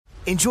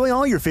Enjoy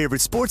all your favorite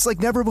sports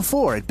like never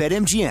before at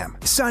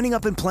BetMGM. Signing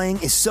up and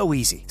playing is so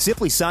easy.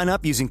 Simply sign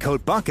up using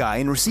code Buckeye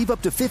and receive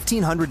up to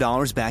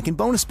 $1,500 back in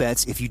bonus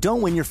bets if you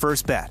don't win your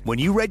first bet. When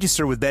you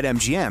register with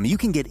BetMGM, you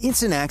can get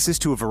instant access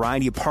to a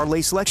variety of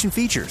parlay selection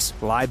features,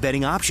 live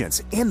betting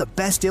options, and the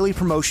best daily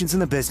promotions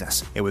in the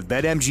business. And with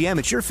BetMGM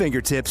at your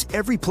fingertips,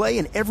 every play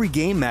and every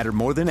game matter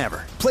more than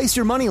ever. Place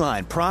your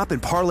moneyline, prop,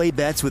 and parlay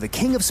bets with the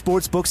king of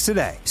sportsbooks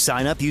today.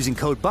 Sign up using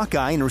code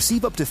Buckeye and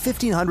receive up to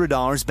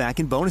 $1,500 back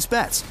in bonus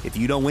bets if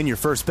you don't win your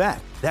first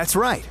bet. That's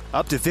right,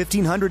 up to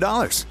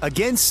 $1,500.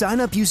 Again, sign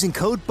up using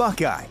code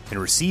Buckeye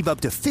and receive up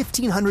to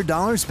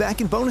 $1,500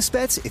 back in bonus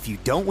bets if you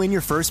don't win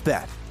your first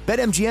bet.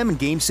 BetMGM and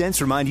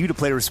GameSense remind you to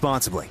play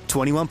responsibly.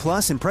 21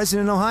 plus and present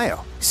in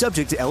Ohio.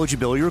 Subject to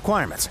eligibility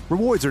requirements.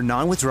 Rewards are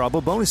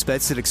non-withdrawable bonus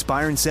bets that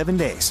expire in 7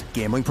 days.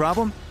 Gambling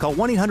problem? Call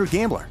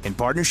 1-800-GAMBLER in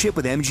partnership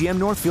with MGM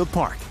Northfield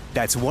Park.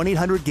 That's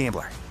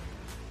 1-800-GAMBLER.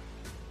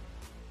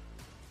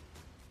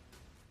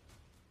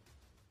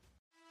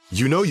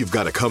 You know you've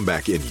got a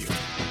comeback in you.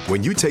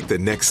 When you take the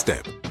next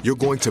step, you're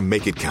going to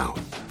make it count.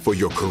 For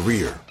your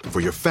career, for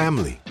your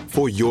family,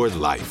 for your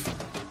life.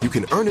 You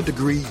can earn a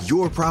degree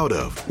you're proud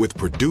of with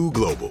Purdue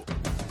Global.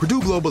 Purdue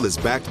Global is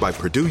backed by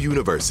Purdue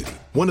University,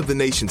 one of the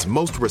nation's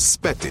most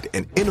respected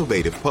and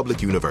innovative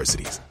public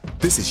universities.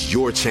 This is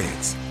your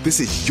chance. This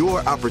is your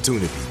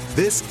opportunity.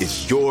 This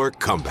is your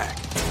comeback.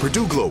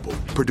 Purdue Global,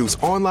 Purdue's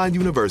online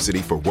university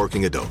for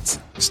working adults.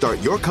 Start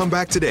your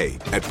comeback today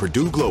at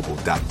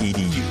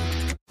purdueglobal.edu.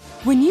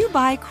 When you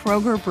buy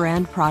Kroger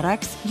brand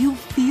products, you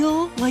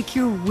feel like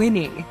you're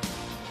winning.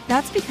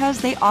 That's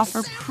because they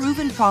offer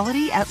proven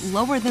quality at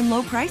lower than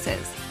low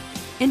prices.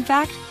 In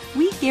fact,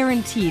 we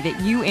guarantee that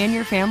you and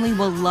your family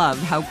will love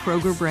how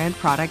Kroger brand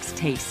products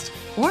taste,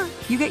 or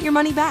you get your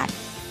money back.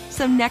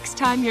 So next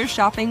time you're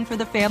shopping for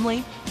the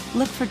family,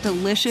 look for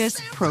delicious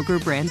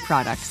Kroger brand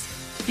products,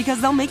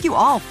 because they'll make you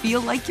all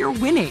feel like you're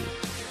winning.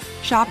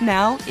 Shop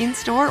now,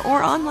 in-store,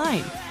 or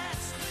online.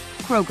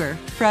 Kroger,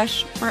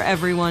 fresh for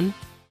everyone.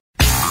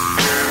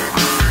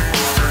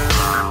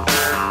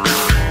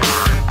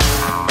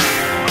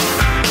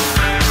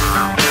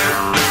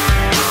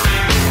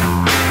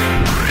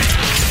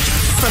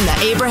 From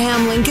the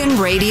Abraham Lincoln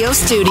Radio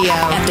Studio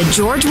at the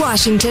George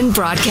Washington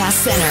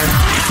Broadcast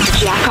Center.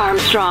 Jack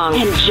Armstrong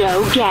and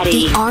Joe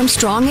Getty. The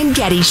Armstrong and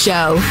Getty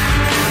Show.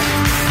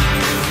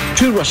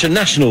 2 Russian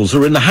nationals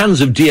are in the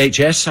hands of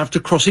DHS after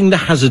crossing the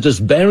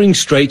hazardous Bering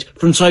Strait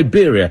from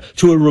Siberia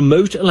to a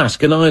remote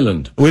Alaskan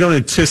island. We don't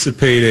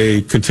anticipate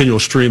a continual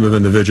stream of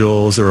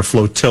individuals or a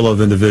flotilla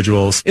of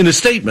individuals. In a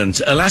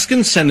statement,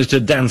 Alaskan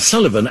Senator Dan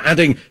Sullivan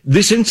adding,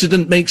 "This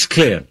incident makes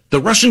clear the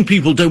Russian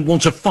people don't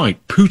want to fight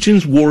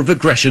Putin's war of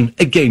aggression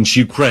against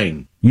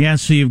Ukraine." Yeah,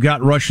 so you've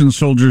got Russian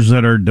soldiers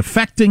that are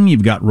defecting.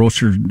 You've got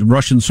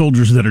Russian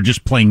soldiers that are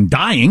just plain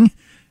dying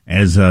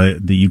as the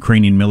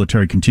Ukrainian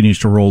military continues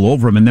to roll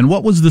over them. And then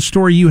what was the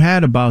story you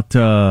had about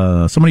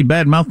somebody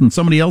bad-mouthing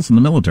somebody else in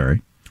the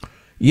military?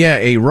 Yeah,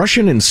 a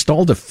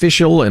Russian-installed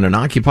official in an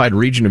occupied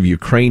region of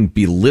Ukraine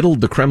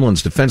belittled the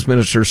Kremlin's defense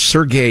minister,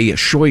 Sergei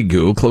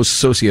Shoigu, close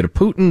associate of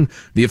Putin.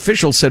 The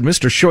official said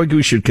Mr.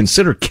 Shoigu should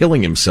consider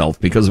killing himself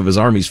because of his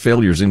army's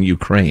failures in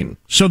Ukraine.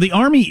 So the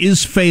army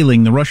is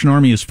failing, the Russian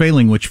army is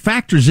failing, which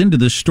factors into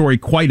this story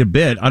quite a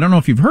bit. I don't know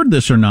if you've heard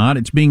this or not.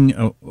 It's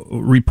being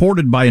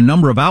reported by a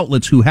number of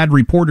outlets who had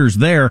reporters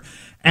there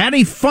at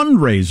a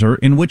fundraiser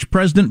in which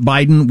President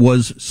Biden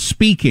was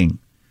speaking.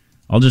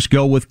 I'll just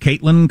go with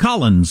Caitlin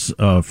Collins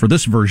for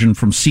this version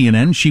from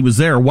CNN. She was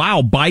there.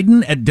 Wow,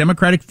 Biden at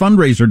Democratic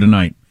fundraiser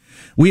tonight.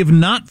 We have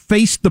not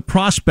faced the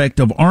prospect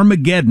of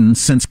Armageddon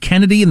since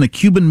Kennedy and the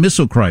Cuban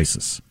Missile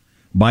Crisis.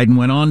 Biden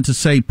went on to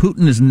say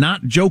Putin is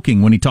not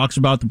joking when he talks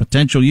about the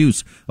potential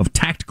use of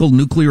tactical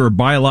nuclear or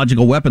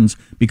biological weapons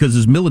because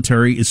his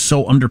military is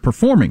so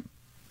underperforming.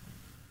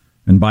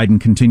 And Biden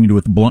continued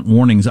with blunt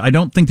warnings. I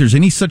don't think there's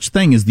any such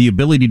thing as the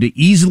ability to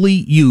easily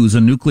use a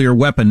nuclear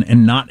weapon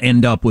and not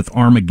end up with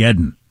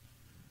Armageddon.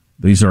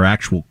 These are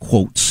actual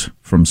quotes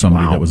from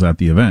somebody that was at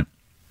the event.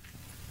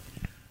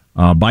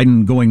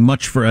 Biden going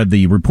much for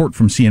the report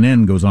from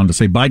CNN goes on to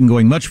say Biden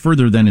going much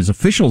further than his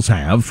officials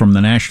have, from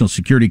the National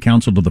Security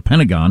Council to the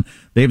Pentagon.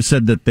 They have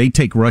said that they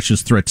take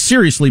Russia's threat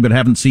seriously, but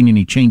haven't seen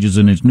any changes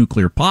in his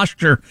nuclear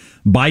posture.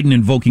 Biden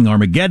invoking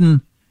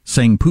Armageddon,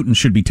 saying Putin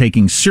should be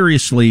taken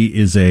seriously,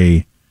 is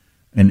an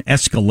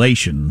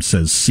escalation,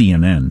 says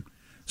CNN.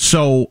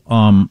 So,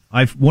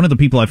 one of the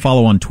people I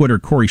follow on Twitter,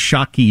 Corey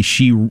Shockey,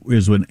 she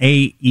is an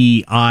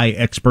AEI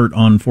expert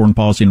on foreign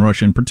policy in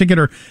Russia in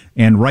particular,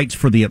 and writes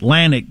for The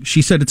Atlantic.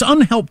 She said it's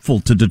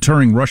unhelpful to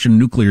deterring Russian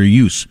nuclear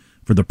use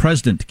for the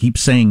president to keep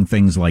saying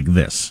things like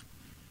this.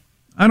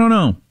 I don't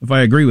know if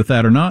I agree with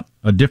that or not.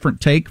 A different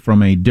take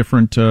from a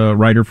different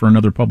writer for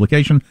another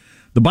publication.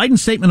 The Biden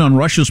statement on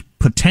Russia's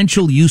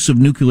potential use of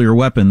nuclear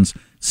weapons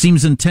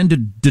seems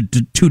intended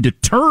to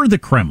deter the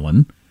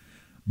Kremlin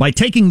by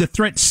taking the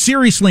threat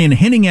seriously and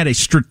hinting at a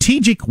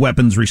strategic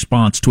weapons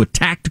response to a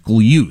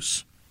tactical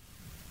use.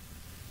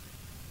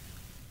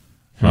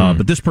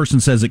 But this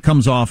person says it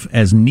comes off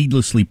as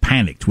needlessly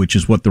panicked, which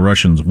is what the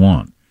Russians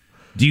want.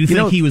 Do you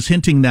think he was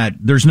hinting that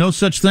there's no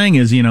such thing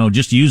as,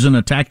 just using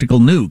a tactical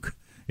nuke?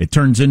 It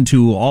turns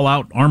into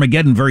all-out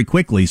Armageddon very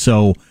quickly.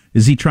 So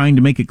is he trying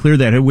to make it clear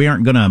that we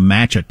aren't going to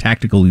match a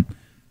tactical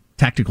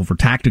for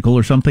tactical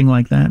or something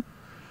like that?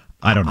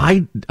 I don't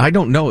know. I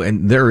don't know.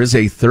 And there is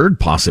a third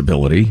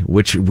possibility,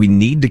 which we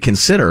need to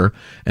consider,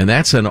 and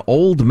that's an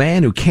old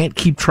man who can't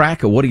keep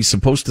track of what he's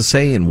supposed to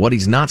say and what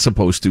he's not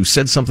supposed to,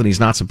 said something he's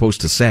not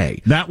supposed to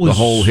say. That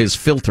was his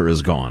filter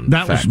is gone.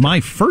 That was my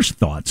first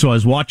thought. So I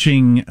was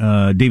watching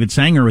David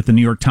Sanger with the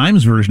New York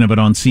Times version of it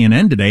on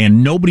CNN today,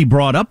 and nobody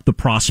brought up the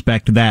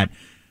prospect that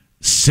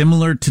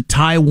similar to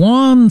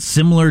Taiwan,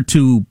 similar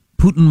to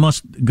Putin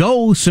must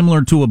go,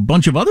 similar to a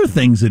bunch of other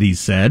things that he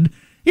said,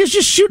 he's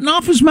just shooting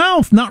off his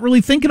mouth, not really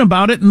thinking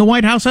about it, and the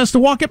White House has to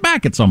walk it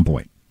back at some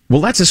point.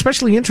 Well, that's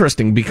especially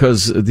interesting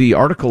because the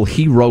article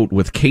he wrote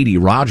with Katie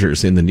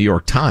Rogers in the New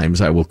York Times,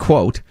 I will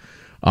quote,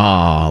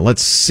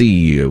 let's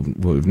see,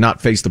 we've not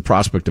faced the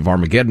prospect of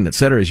Armageddon, et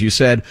cetera. As you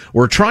said,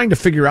 we're trying to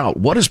figure out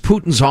what is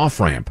Putin's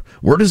off-ramp?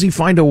 Where does he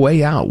find a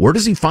way out? Where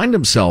does he find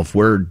himself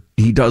where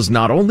he does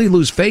not only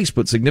lose face,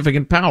 but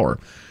significant power?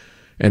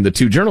 And the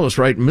two journalists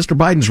write, Mr.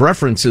 Biden's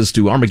references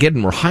to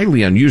Armageddon were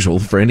highly unusual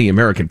for any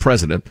American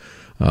president.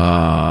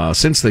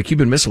 Since the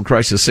Cuban Missile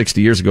Crisis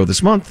 60 years ago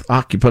this month,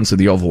 occupants of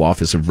the Oval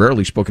Office have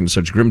rarely spoken in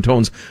such grim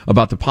tones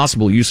about the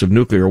possible use of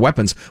nuclear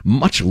weapons,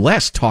 much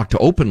less talked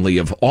openly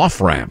of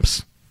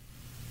off-ramps.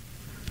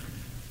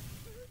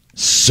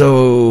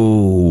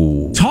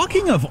 So,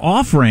 talking of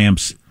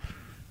off-ramps,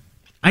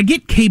 I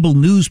get cable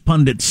news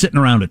pundits sitting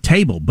around a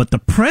table, but the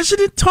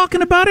president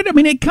talking about it, I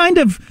mean, it kind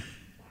of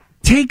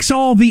takes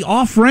all the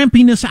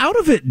off-rampiness out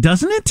of it,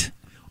 doesn't it?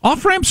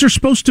 Off-ramps are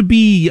supposed to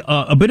be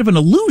a bit of an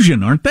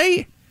illusion, aren't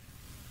they?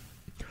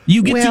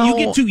 You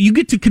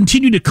get to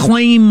continue to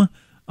claim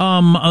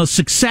a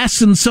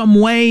success in some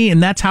way,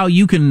 and that's how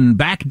you can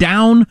back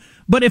down.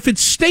 But if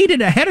it's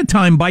stated ahead of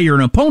time by your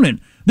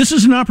opponent, this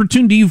is an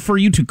opportunity for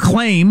you to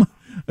claim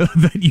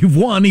that you've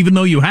won, even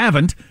though you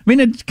haven't. I mean,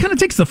 it kind of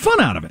takes the fun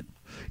out of it.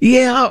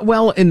 Yeah,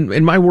 well,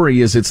 and my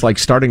worry is it's like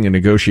starting a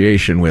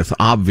negotiation with,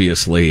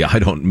 obviously, I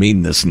don't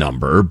mean this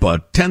number,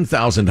 but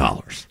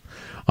 $10,000.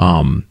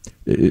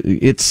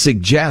 It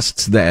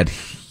suggests that,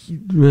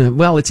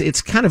 well,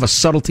 it's kind of a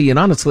subtlety, and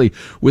honestly,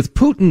 with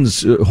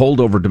Putin's hold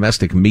over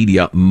domestic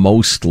media,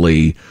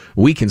 mostly,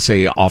 we can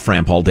say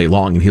off-ramp all day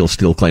long, and he'll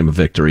still claim a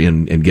victory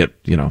and get,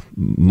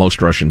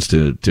 most Russians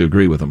to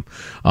agree with him.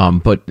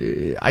 But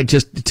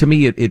to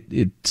me,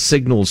 it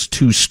signals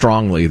too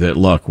strongly that,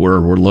 look, we're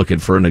looking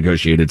for a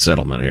negotiated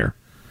settlement here.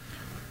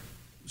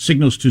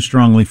 Signals too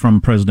strongly from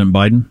President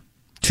Biden?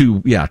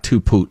 To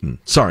Putin.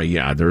 Sorry,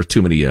 there are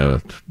too many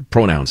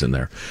pronouns in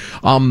there.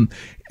 But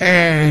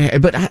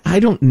I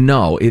don't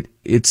know.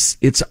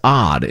 It's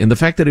odd. And the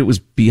fact that it was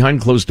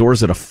behind closed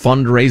doors at a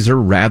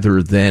fundraiser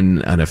rather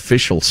than an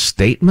official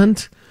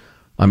statement.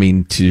 I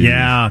mean,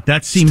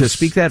 that seems to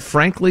speak that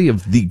frankly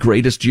of the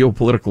greatest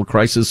geopolitical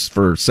crisis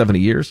for 70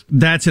 years.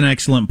 That's an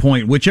excellent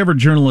point. Whichever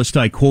journalist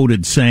I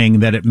quoted saying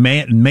that it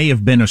may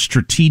have been a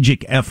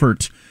strategic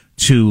effort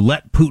to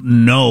let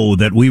Putin know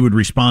that we would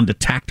respond to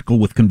tactical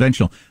with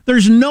conventional.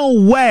 There's no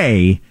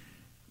way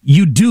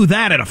you do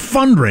that at a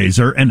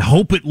fundraiser and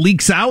hope it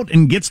leaks out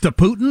and gets to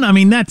Putin. I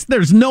mean,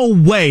 there's no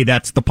way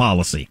that's the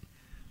policy.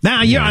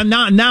 Now,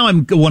 now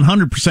I'm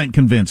 100%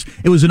 convinced.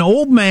 It was an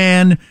old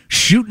man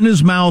shooting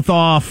his mouth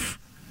off,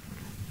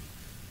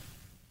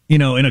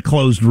 in a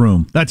closed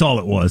room. That's all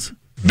it was.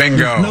 Bingo.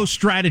 There's no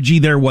strategy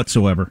there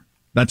whatsoever.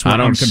 That's what I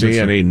don't see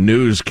any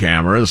news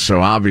cameras,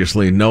 so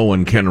obviously no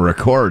one can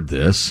record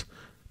this.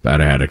 Bad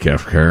attic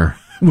care.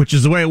 Which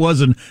is the way it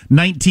was in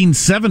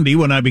 1970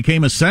 when I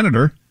became a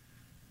senator.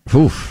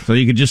 Oof. So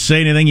you could just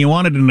say anything you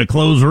wanted in a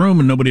closed room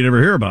and nobody'd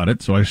ever hear about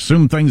it. So I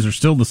assume things are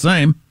still the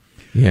same.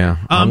 Yeah.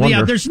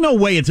 There's no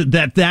way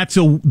that's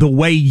the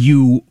way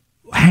you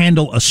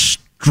handle a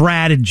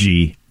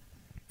strategy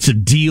to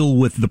deal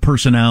with the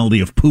personality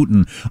of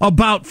Putin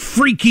about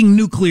freaking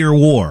nuclear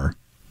war.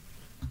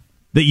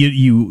 That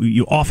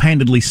you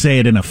offhandedly say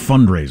it in a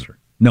fundraiser.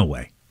 No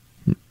way.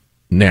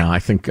 Yeah, I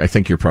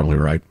think you're probably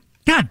right.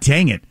 God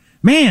dang it.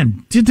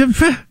 Man,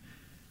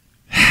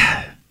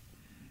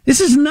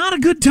 this is not a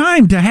good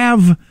time to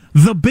have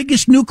the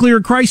biggest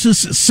nuclear crisis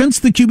since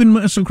the Cuban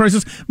Missile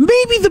Crisis,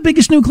 maybe the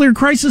biggest nuclear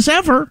crisis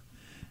ever.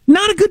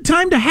 Not a good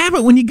time to have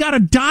it when you got a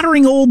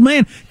doddering old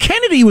man.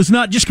 Kennedy was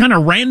not just kind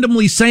of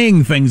randomly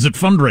saying things at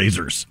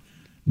fundraisers,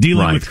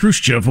 dealing with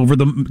Khrushchev over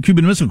the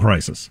Cuban Missile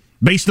Crisis,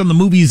 based on the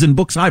movies and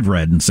books I've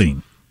read and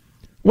seen.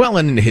 Well,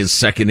 and his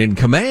second in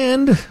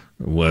command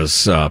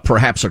was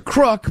perhaps a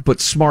crook,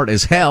 but smart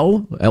as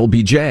hell,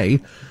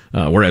 LBJ,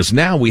 whereas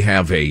now we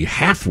have a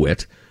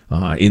half-wit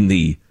in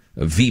the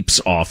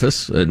Veep's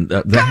office. And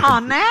come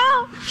on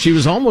now! She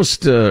was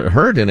almost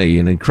hurt in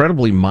an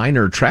incredibly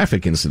minor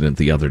traffic incident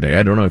the other day.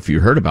 I don't know if you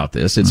heard about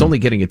this. It's only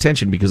getting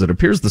attention because it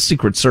appears the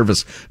Secret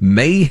Service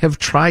may have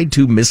tried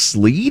to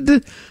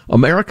mislead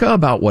America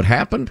about what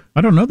happened.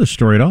 I don't know this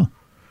story at all.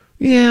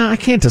 Yeah, I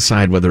can't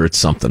decide whether it's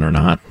something or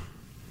not.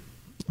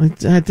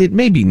 It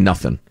may be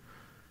nothing.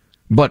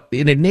 But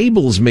it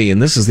enables me, and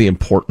this is the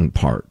important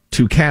part,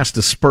 to cast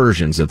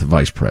aspersions at the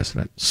vice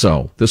president.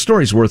 So the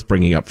story's worth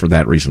bringing up for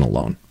that reason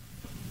alone.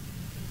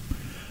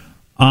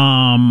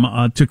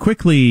 To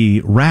quickly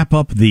wrap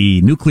up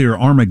the nuclear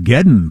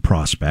Armageddon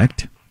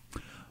prospect,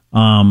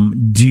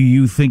 do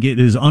you think it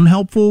is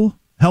helpful,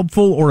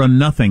 or a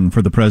nothing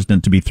for the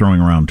president to be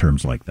throwing around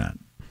terms like that?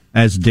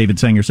 As David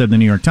Sanger said in the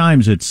New York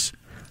Times, it's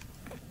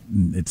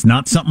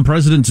not something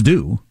presidents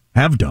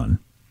have done.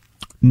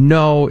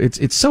 No,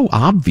 it's so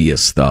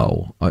obvious,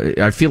 though.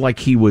 I feel like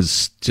he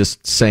was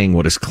just saying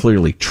what is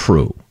clearly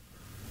true.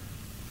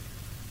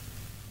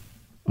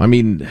 I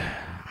mean,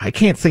 I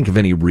can't think of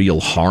any real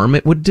harm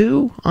it would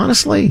do,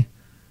 honestly.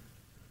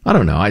 I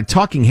don't know.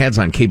 Talking heads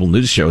on cable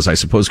news shows, I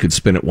suppose, could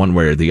spin it one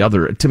way or the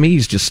other. To me,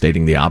 he's just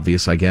stating the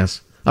obvious, I guess.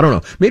 I don't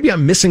know. Maybe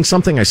I'm missing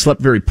something. I slept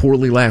very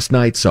poorly last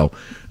night, so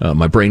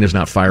my brain is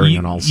not firing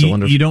on all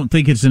cylinders. You don't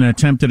think it's an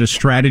attempt at a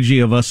strategy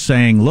of us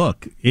saying,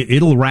 look,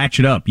 it'll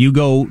ratchet up. You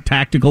go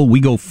tactical, we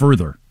go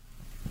further.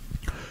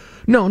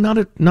 No, not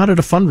at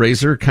a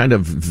fundraiser, kind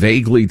of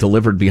vaguely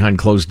delivered behind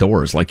closed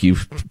doors, like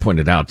you've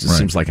pointed out. It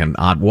seems like an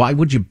odd. Why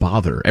would you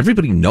bother?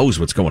 Everybody knows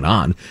what's going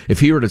on. If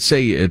he were to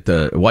say at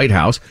the White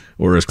House,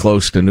 we're as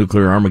close to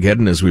nuclear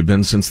Armageddon as we've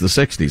been since the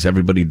 60s,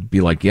 everybody'd be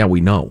like, yeah,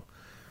 we know.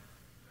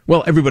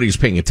 Well, everybody's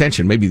paying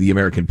attention. Maybe the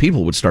American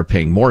people would start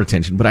paying more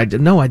attention, but I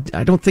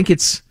don't think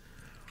it's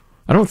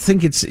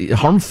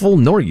harmful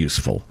nor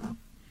useful.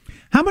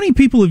 How many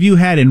people have you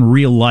had in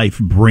real life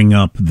bring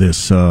up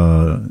this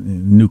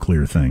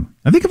nuclear thing?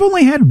 I think I've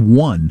only had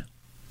one.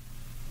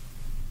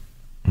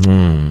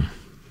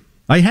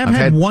 I have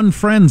had one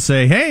friend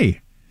say,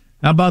 hey,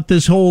 how about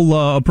this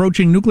whole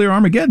approaching nuclear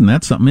Armageddon?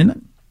 That's something, isn't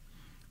it?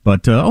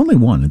 But only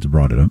one has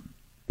brought it up.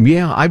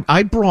 Yeah,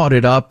 I brought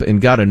it up and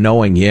got a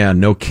knowing, yeah,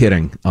 no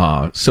kidding.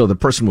 So the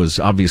person was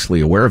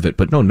obviously aware of it,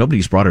 but no,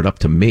 nobody's brought it up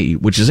to me,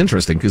 which is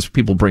interesting because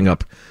people bring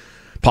up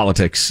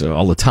politics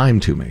all the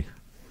time to me.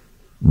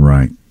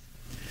 Right.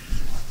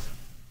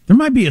 There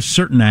might be a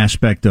certain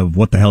aspect of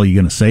what the hell are you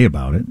going to say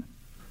about it.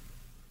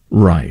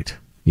 Right,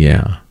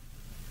 yeah.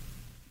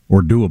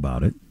 Or do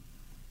about it.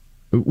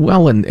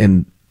 Well,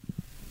 and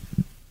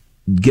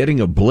getting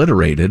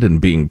obliterated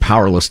and being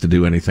powerless to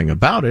do anything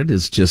about it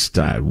is just,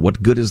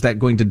 what good is that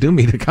going to do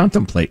me to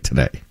contemplate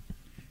today?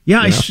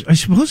 Yeah, I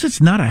suppose it's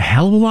not a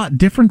hell of a lot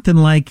different than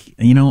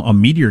a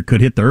meteor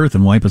could hit the Earth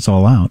and wipe us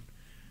all out.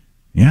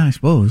 Yeah, I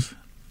suppose.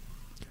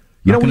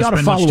 We ought to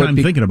follow much time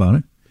thinking about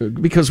it.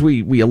 Because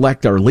we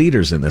elect our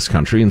leaders in this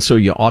country, and so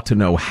you ought to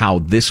know how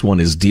this one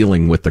is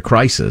dealing with the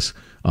crisis.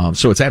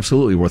 So it's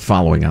absolutely worth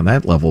following on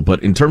that level.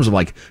 But in terms of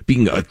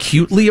being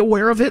acutely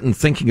aware of it and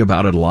thinking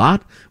about it a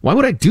lot, why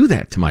would I do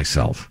that to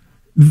myself?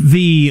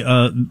 The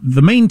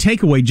main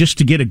takeaway, just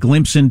to get a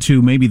glimpse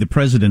into maybe the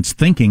president's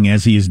thinking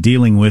as he is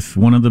dealing with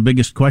one of the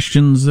biggest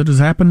questions that has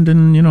happened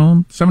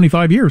in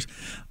 75 years,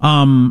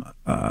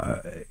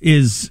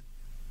 is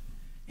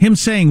him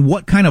saying,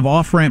 what kind of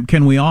off-ramp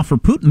can we offer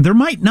Putin? There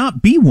might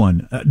not be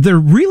one. There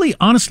really,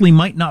 honestly,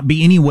 might not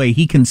be any way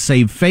he can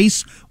save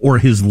face or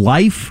his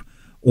life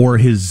or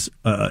his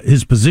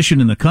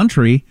position in the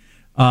country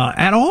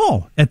at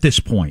all at this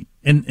point.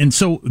 And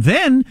so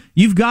then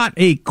you've got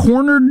a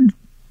cornered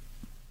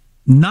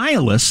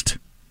nihilist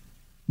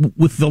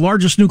with the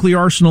largest nuclear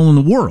arsenal in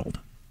the world.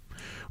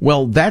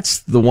 Well, that's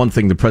the one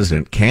thing the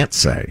president can't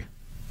say,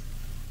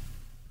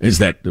 is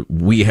that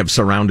we have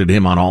surrounded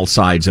him on all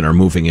sides and are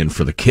moving in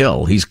for the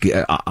kill.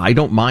 I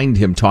don't mind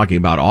him talking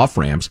about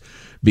off-ramps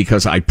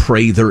because I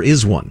pray there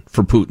is one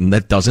for Putin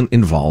that doesn't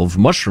involve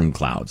mushroom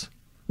clouds.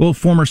 Well,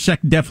 former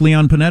SecDef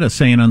Leon Panetta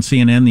saying on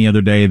CNN the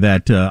other day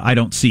that I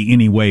don't see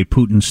any way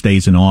Putin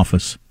stays in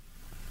office.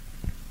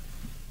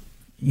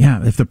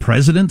 Yeah, if the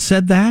president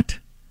said that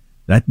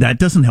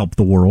doesn't help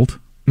the world.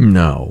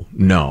 No,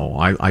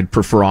 I'd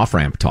prefer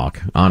off-ramp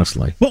talk,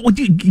 honestly. Well,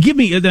 give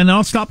me, then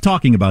I'll stop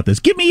talking about this.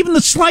 Give me even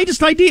the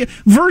slightest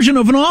version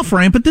of an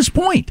off-ramp at this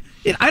point.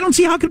 I don't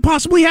see how it could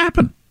possibly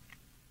happen.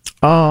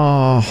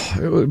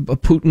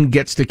 Putin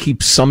gets to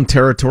keep some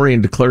territory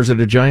and declares it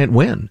a giant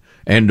win.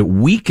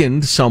 And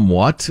weakened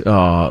somewhat,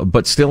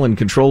 but still in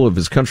control of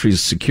his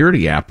country's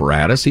security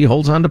apparatus, he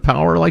holds on to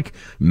power like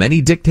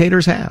many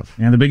dictators have.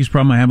 And the biggest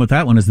problem I have with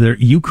that one is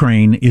that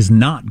Ukraine is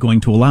not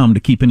going to allow him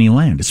to keep any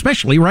land,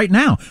 especially right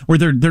now, where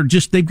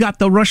they've got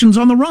the Russians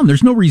on the run.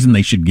 There's no reason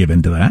they should give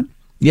in to that.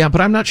 Yeah,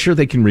 but I'm not sure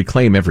they can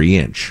reclaim every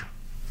inch.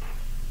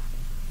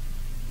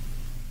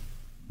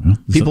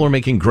 People are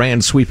making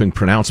grand sweeping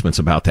pronouncements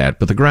about that,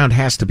 but the ground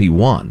has to be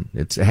won.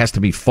 It has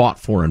to be fought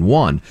for and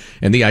won.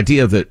 And the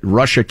idea that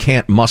Russia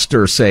can't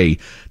muster, say,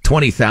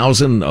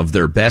 20,000 of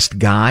their best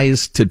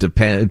guys to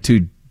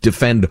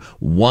defend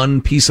one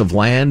piece of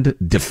land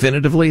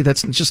definitively,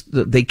 that's just,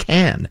 they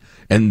can,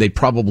 and they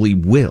probably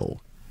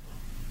will.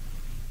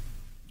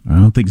 I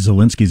don't think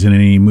Zelensky's in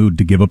any mood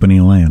to give up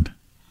any land.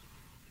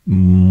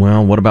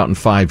 Well, what about in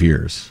 5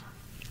 years?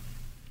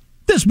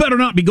 This better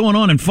not be going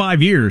on in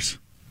 5 years.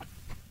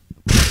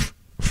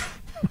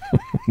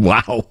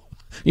 Wow.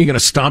 You going to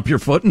stomp your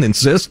foot and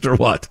insist, or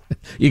what?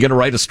 You going to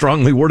write a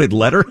strongly worded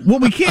letter? Well,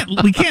 we can't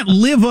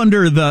live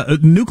under the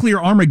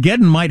nuclear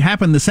Armageddon might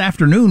happen this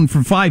afternoon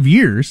for 5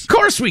 years. Of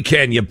course we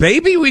can, you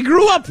baby. We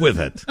grew up with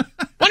it.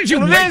 Why did you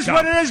well, wake it is up?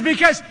 what it is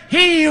because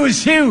he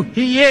is who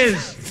he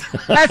is.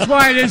 That's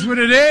why it is what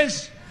it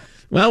is.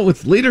 Well,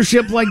 with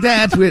leadership like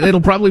that,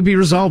 it'll probably be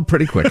resolved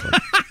pretty quickly.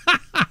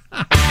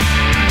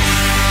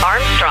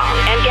 Armstrong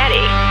and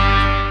Getty.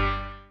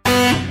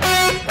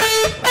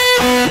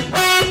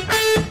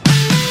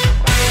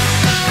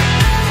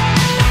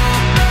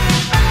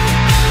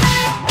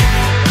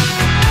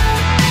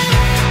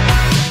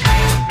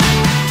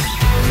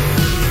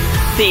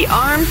 The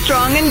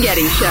Armstrong and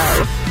Getty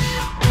Show.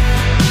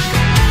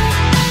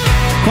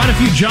 Quite a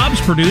few jobs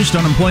produced,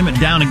 unemployment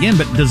down again,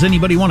 but does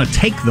anybody want to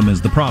take them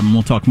is the problem.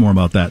 We'll talk more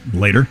about that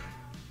later.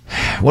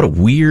 What a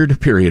weird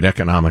period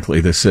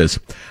economically this is.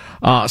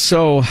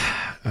 So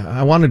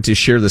I wanted to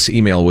share this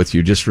email with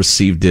you. Just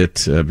received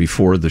it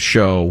before the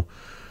show.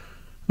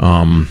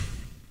 And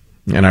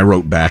I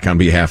wrote back on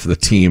behalf of the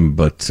team,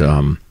 but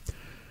the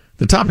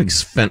topic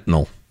is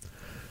fentanyl,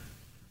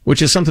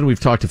 which is something we've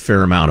talked a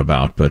fair amount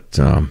about. But,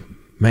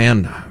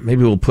 man,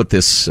 maybe we'll put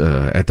this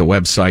at the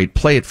website.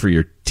 Play it for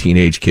your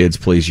teenage kids,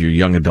 please, your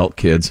young adult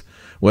kids,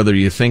 whether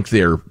you think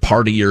they're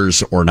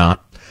partiers or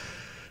not.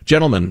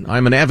 Gentlemen,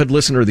 I'm an avid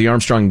listener of the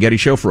Armstrong and Getty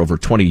Show for over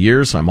 20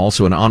 years. I'm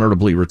also an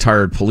honorably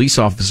retired police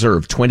officer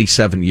of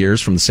 27 years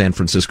from the San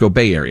Francisco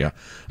Bay Area.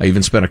 I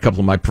even spent a couple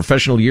of my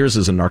professional years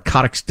as a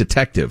narcotics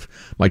detective.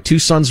 My 2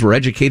 sons were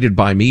educated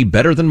by me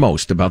better than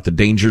most about the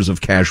dangers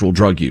of casual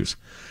drug use.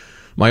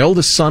 My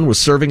oldest son was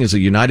serving as a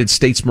United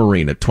States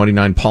Marine at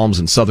 29 Palms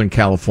in Southern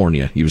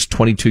California. He was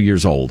 22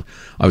 years old.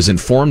 I was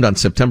informed on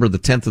September the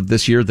 10th of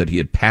this year that he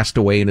had passed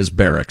away in his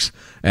barracks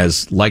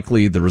as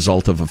likely the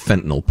result of a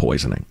fentanyl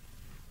poisoning.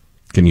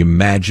 Can you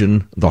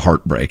imagine the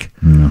heartbreak?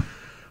 Yeah.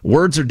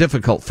 Words are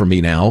difficult for me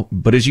now,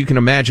 but as you can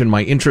imagine,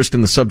 my interest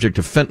in the subject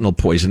of fentanyl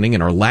poisoning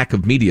and our lack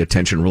of media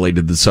attention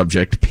related to the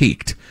subject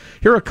peaked.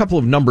 Here are a couple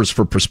of numbers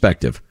for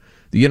perspective.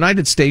 The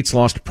United States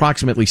lost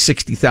approximately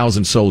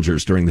 60,000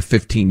 soldiers during the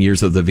 15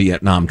 years of the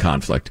Vietnam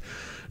conflict.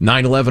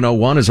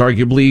 9/11/01 is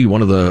arguably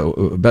one of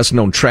the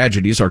best-known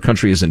tragedies our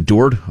country has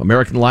endured.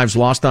 American lives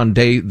lost on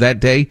that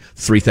day,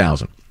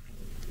 3,000.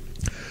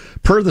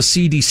 Per the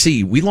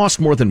CDC, we lost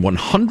more than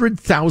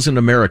 100,000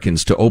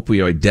 Americans to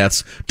opioid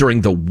deaths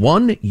during the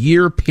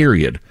 1-year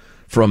period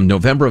from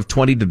November of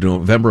 20 to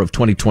November of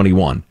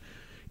 2021.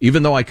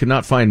 Even though I could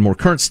not find more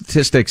current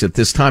statistics at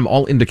this time,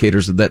 all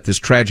indicators are that this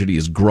tragedy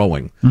is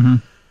growing. Mm-hmm.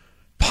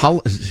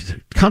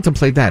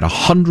 Contemplate that,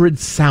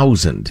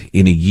 100,000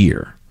 in a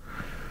year.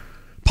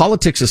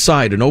 Politics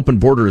aside, an open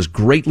border is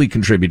greatly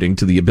contributing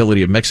to the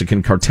ability of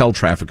Mexican cartel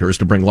traffickers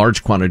to bring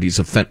large quantities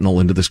of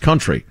fentanyl into this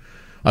country.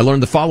 I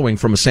learned the following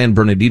from a San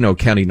Bernardino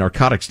County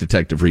narcotics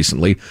detective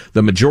recently.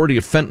 The majority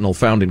of fentanyl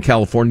found in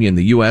California and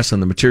the U.S.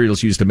 and the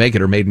materials used to make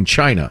it are made in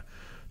China.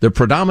 The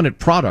predominant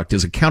product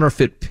is a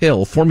counterfeit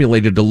pill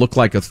formulated to look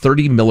like a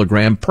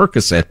 30-milligram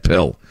Percocet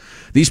pill.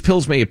 These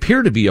pills may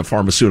appear to be a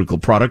pharmaceutical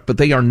product, but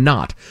they are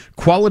not.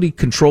 Quality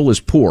control is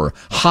poor.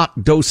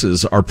 Hot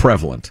doses are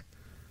prevalent.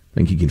 I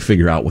think you can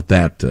figure out what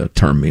that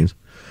term means.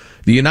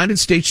 The United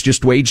States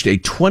just waged a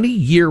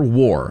 20-year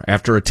war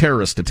after a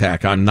terrorist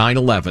attack on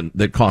 9/11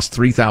 that cost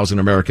 3,000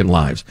 American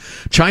lives.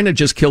 China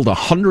just killed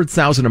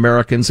 100,000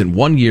 Americans in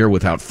 1 year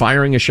without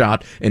firing a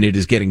shot, and it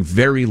is getting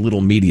very little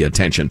media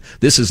attention.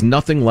 This is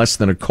nothing less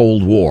than a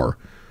Cold War.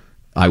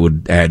 I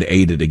would add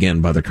aided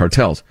again by the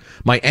cartels.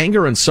 My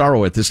anger and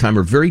sorrow at this time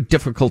are very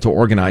difficult to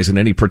organize in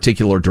any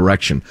particular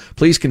direction.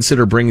 Please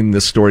consider bringing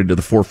this story to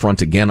the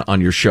forefront again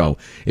on your show.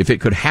 If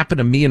it could happen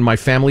to me and my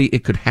family,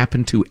 it could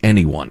happen to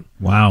anyone.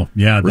 Wow.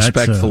 Yeah.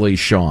 Respectfully,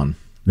 Sean.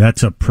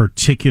 That's a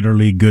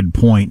particularly good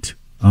point.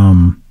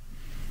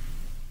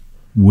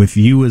 With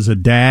you as a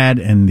dad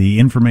and the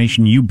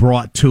information you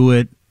brought to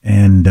it,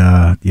 and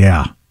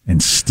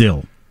and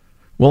still.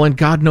 Well, and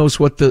God knows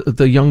what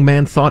the young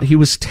man thought he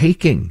was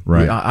taking.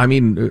 Right. I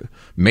mean,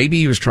 maybe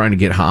he was trying to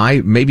get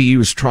high. Maybe he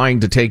was trying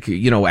to take,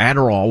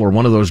 Adderall or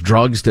one of those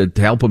drugs to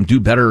help him do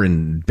better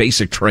in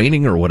basic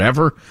training or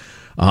whatever.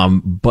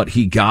 But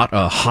he got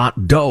a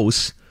hot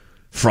dose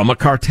from a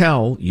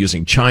cartel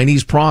using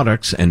Chinese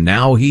products, and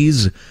now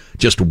he's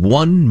just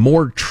one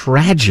more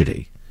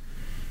tragedy.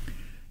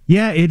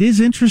 Yeah, it is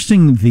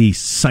interesting, the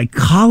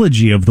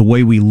psychology of the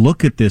way we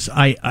look at this.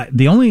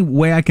 The only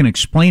way I can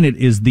explain it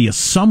is the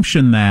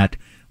assumption that,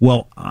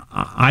 well,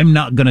 I'm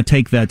not going to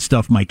take that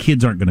stuff, my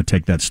kids aren't going to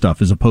take that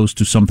stuff, as opposed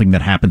to something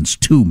that happens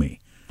to me.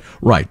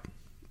 Right.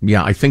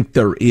 Yeah, I think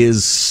there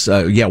is,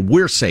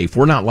 we're safe.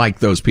 We're not like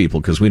those people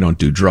because we don't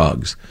do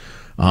drugs.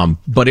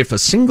 But if a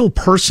single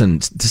person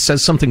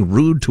says something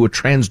rude to a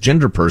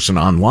transgender person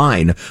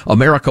online,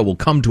 America will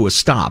come to a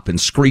stop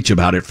and screech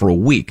about it for a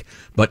week.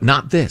 But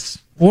not this.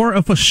 Or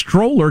if a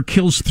stroller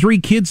kills 3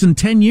 kids in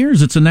 10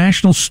 years, it's a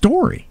national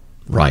story.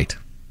 Right.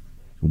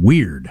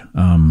 Weird.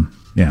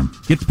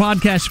 Get the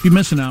podcast if you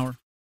miss an hour.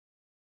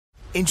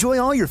 Enjoy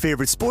all your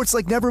favorite sports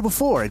like never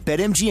before at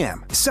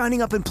BetMGM.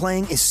 Signing up and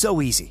playing is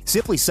so easy.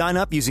 Simply sign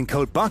up using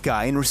code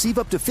Buckeye and receive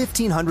up to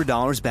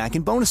 $1,500 back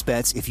in bonus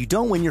bets if you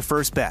don't win your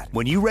first bet.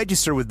 When you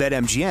register with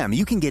BetMGM,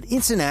 you can get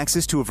instant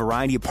access to a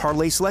variety of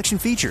parlay selection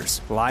features,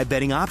 live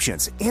betting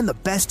options, and the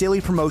best daily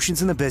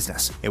promotions in the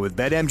business. And with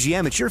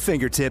BetMGM at your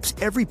fingertips,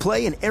 every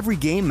play and every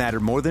game matter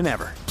more than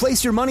ever.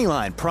 Place your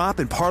moneyline, prop,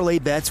 and parlay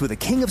bets with the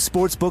king of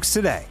sportsbooks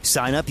today.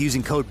 Sign up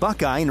using code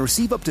Buckeye and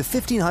receive up to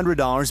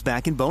 $1,500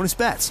 back in bonus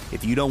bets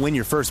if you don't win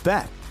your first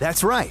bet.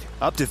 That's right,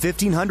 up to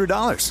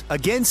 $1,500.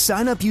 Again,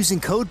 sign up using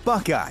code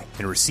Buckeye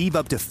and receive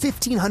up to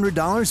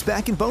 $1,500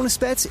 back in bonus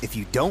bets if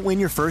you don't win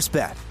your first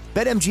bet.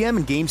 BetMGM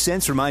and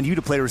GameSense remind you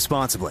to play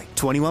responsibly.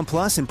 21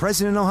 plus and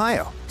present in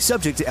Ohio.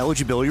 Subject to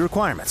eligibility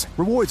requirements.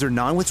 Rewards are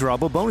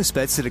non-withdrawable bonus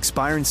bets that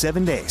expire in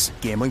 7 days.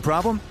 Gambling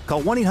problem?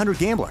 Call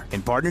 1-800-GAMBLER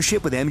in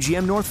partnership with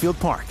MGM Northfield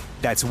Park.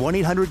 That's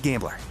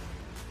 1-800-GAMBLER.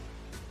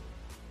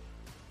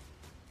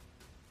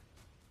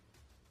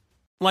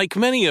 Like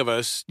many of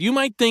us, you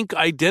might think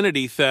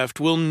identity theft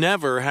will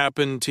never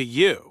happen to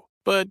you.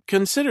 But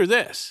consider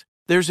this.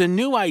 There's a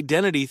new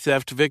identity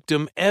theft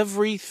victim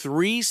every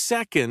 3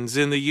 seconds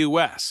in the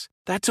U.S.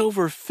 That's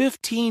over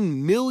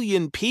 15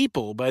 million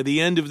people by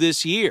the end of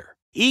this year,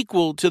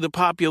 equal to the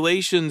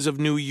populations of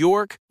New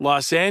York,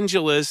 Los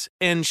Angeles,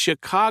 and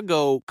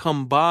Chicago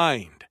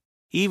combined.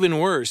 Even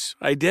worse,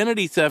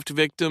 identity theft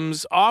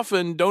victims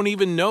often don't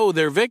even know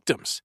they're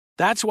victims.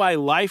 That's why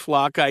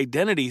LifeLock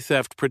Identity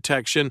Theft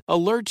Protection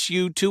alerts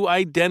you to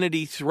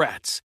identity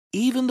threats,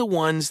 even the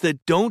ones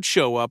that don't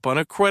show up on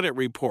a credit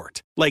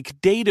report, like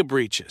data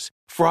breaches,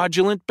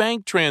 fraudulent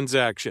bank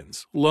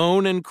transactions,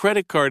 loan and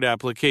credit card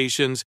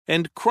applications,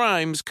 and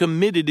crimes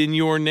committed in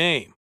your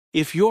name.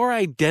 If your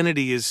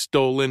identity is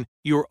stolen,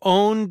 your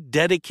own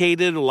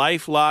dedicated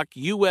LifeLock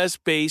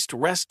U.S.-based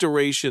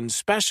restoration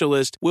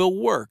specialist will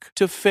work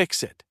to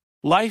fix it.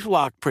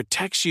 LifeLock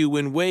protects you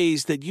in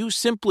ways that you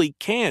simply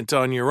can't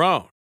on your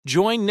own.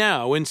 Join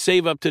now and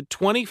save up to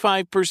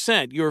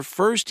 25% your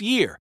first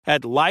year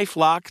at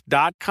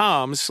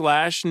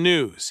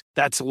LifeLock.com/news.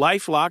 That's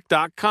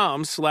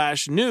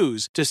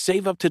LifeLock.com/news to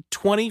save up to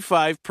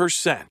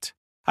 25%.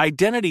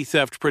 Identity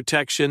theft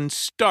protection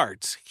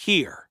starts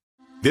here.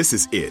 This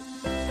is it.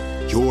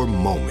 Your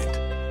moment.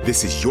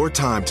 This is your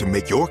time to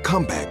make your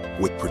comeback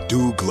with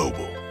Purdue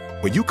Global.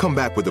 When you come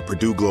back with a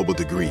Purdue Global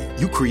degree,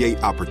 you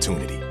create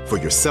opportunity for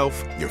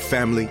yourself, your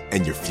family,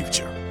 and your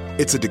future.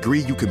 It's a degree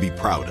you can be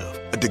proud of,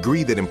 a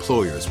degree that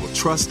employers will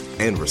trust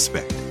and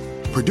respect.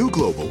 Purdue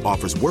Global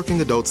offers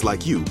working adults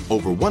like you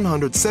over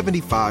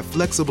 175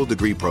 flexible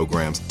degree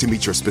programs to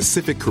meet your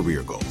specific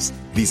career goals.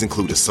 These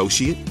include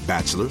associate,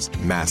 bachelor's,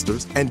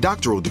 master's, and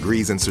doctoral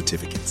degrees and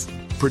certificates.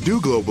 Purdue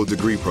Global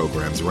degree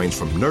programs range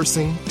from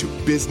nursing to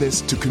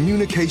business to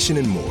communication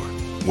and more.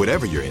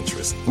 Whatever your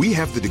interest, we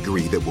have the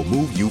degree that will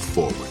move you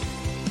forward.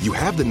 You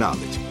have the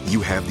knowledge,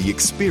 you have the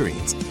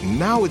experience.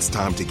 Now it's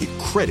time to get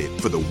credit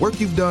for the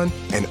work you've done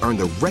and earn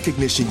the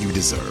recognition you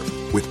deserve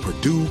with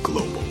Purdue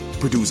Global,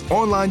 Purdue's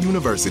online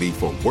university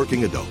for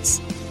working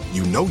adults.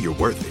 You know you're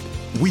worth it.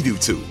 We do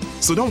too.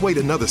 So don't wait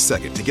another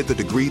second to get the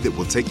degree that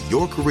will take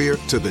your career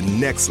to the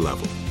next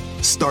level.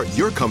 Start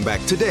your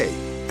comeback today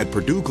at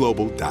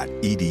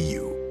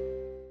purdueglobal.edu.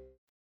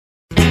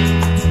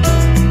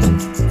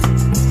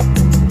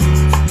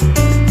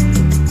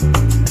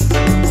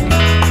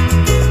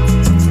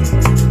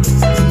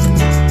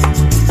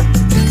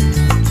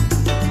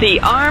 The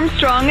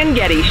Armstrong and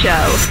Getty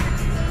Show.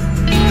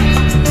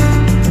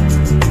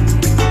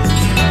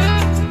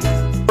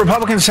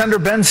 Republican Senator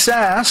Ben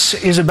Sasse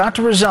is about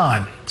to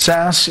resign.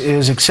 Sasse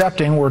is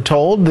accepting, we're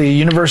told, the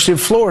University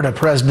of Florida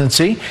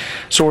presidency.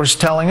 Source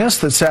telling us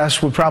that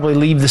Sasse would probably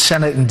leave the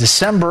Senate in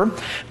December.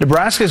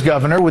 Nebraska's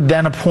governor would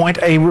then appoint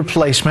a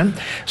replacement.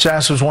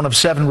 Sasse was one of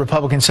 7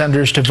 Republican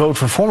senators to vote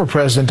for former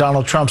President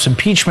Donald Trump's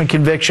impeachment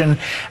conviction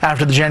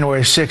after the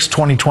January 6,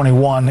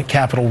 2021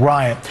 Capitol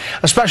riot.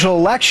 A special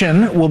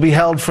election will be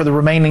held for the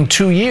remaining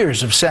 2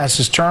 years of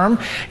Sasse's term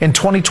in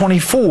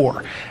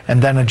 2024,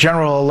 and then a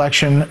general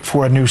election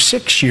for a new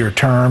 6-year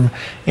term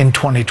in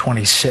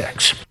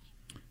 2026.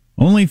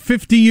 Only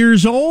 50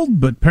 years old,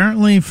 but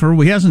apparently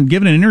he hasn't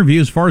given an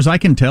interview, as far as I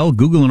can tell,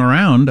 Googling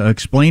around,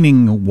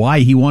 explaining why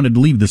he wanted to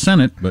leave the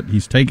Senate, but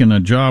he's taken a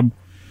job,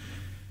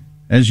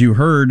 as you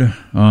heard,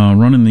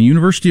 running the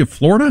University of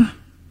Florida?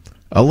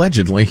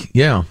 Allegedly,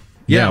 yeah.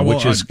 Yeah, well,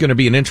 which is going to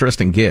be an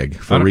interesting gig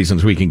for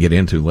reasons we can get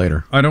into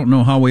later. I don't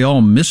know how we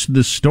all missed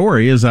this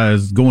story as I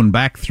was going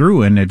back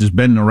through, and it's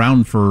been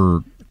around for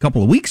a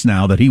couple of weeks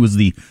now that he was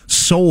the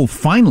sole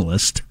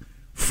finalist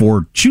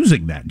for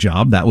choosing that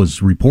job. That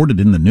was reported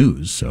in the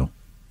news. So,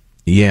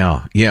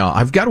 yeah.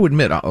 I've got to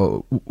admit,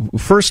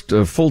 first,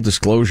 full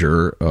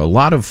disclosure, a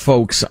lot of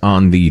folks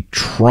on the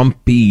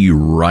Trumpy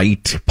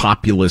right,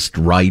 populist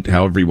right,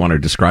 however you want to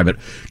describe it,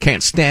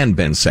 can't stand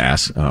Ben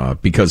Sasse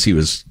because he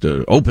was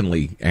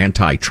openly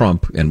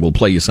anti-Trump, and we'll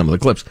play you some of the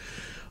clips.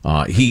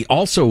 He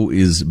also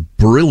is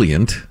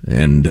brilliant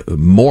and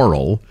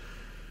moral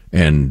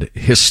and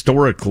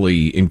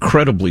historically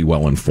incredibly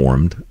well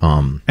informed.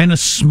 And a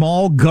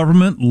small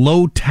government,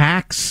 low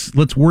tax,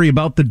 let's worry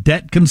about the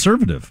debt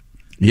conservative.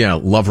 Yeah,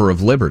 lover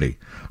of liberty.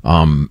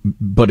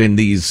 But in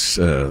these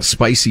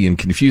spicy and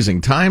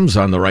confusing times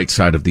on the right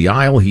side of the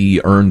aisle,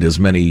 he earned as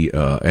many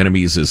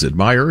enemies as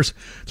admirers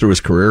through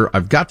his career.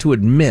 I've got to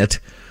admit,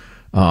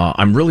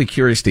 I'm really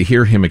curious to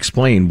hear him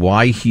explain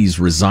why he's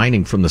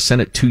resigning from the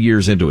Senate 2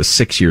 years into a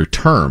 6-year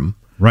term.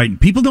 Right.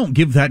 People don't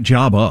give that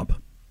job up.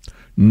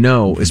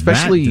 No,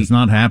 especially... That does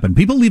not happen.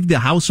 People leave the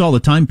House all the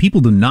time.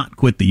 People do not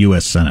quit the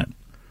U.S. Senate.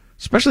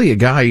 Especially a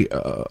guy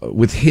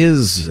with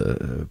his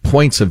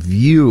points of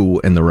view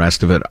and the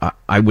rest of it.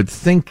 I would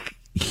think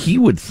he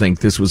would think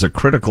this was a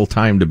critical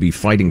time to be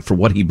fighting for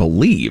what he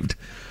believed.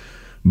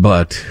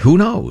 But who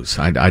knows?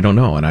 I don't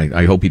know, and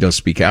I hope he does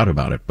speak out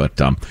about it. But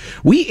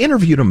we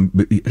interviewed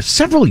him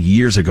several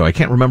years ago. I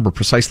can't remember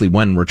precisely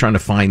when. We're trying to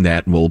find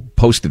that, and we'll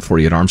post it for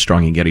you at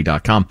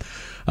ArmstrongandGetty.com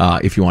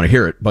if you want to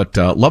hear it. But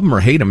love him or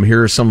hate him,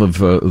 here are some of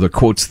the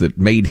quotes that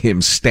made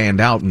him stand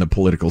out in the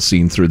political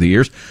scene through the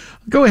years.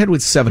 Go ahead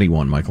with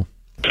 71, Michael.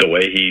 The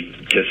way he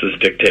kisses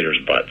dictators'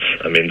 butts.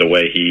 I mean, the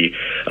way he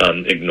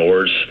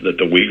ignores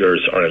that the Uyghurs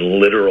are in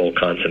literal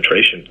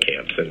concentration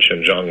camps in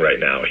Xinjiang right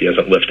now. He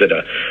hasn't lifted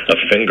a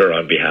finger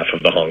on behalf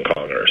of the Hong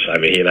Kongers. I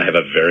mean, he and I have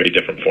a very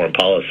different foreign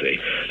policy.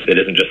 It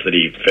isn't just that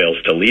he fails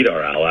to lead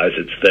our allies,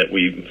 it's that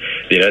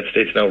the United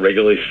States now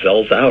regularly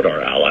sells out our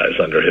allies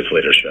under his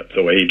leadership.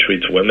 The way he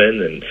treats women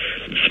and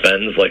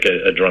spends like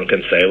a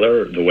drunken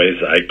sailor, the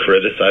ways I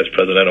criticize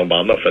President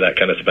Obama for that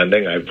kind of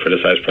spending, I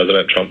criticize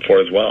President Trump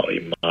for as well. He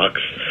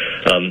mocks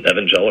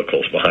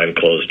evangelicals behind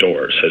closed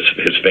doors.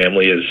 His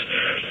family has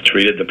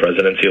treated the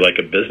presidency like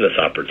a business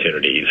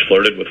opportunity. He's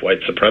flirted with white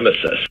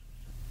supremacists.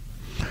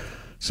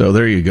 So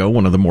there you go.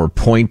 One of the more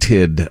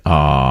pointed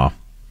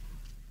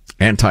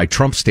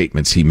anti-Trump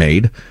statements he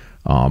made.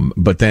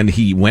 But then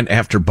he went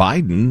after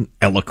Biden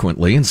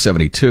eloquently in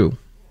 72.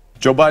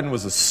 Joe Biden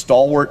was a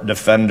stalwart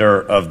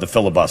defender of the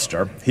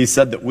filibuster. He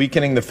said that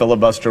weakening the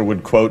filibuster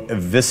would, quote,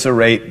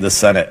 eviscerate the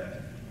Senate.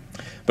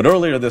 But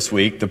earlier this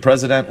week, the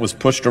president was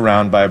pushed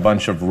around by a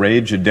bunch of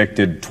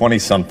rage-addicted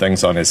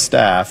 20-somethings on his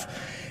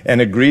staff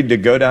and agreed to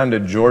go down to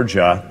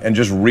Georgia and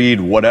just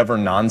read whatever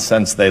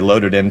nonsense they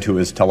loaded into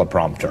his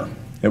teleprompter.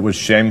 It was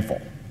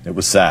shameful. It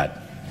was sad.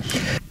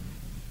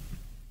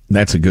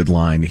 That's a good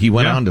line. He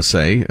went on to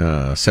say,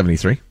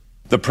 73.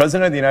 The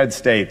president of the United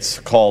States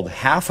called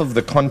half of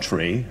the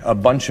country a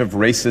bunch of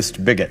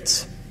racist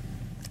bigots.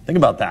 Think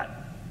about that.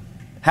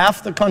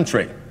 Half the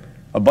country,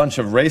 a bunch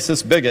of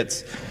racist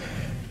bigots.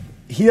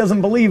 He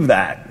doesn't believe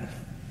that.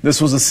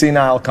 This was a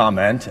senile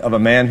comment of a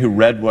man who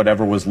read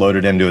whatever was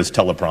loaded into his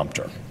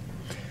teleprompter.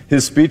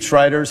 His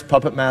speechwriters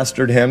puppet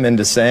mastered him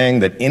into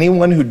saying that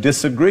anyone who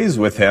disagrees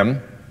with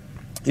him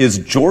is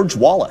George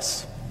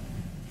Wallace,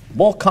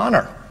 Bull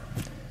Connor,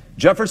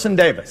 Jefferson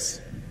Davis.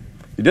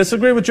 You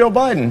disagree with Joe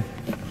Biden,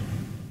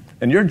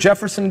 and you're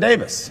Jefferson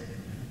Davis.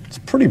 It's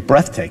pretty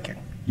breathtaking.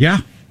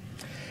 Yeah.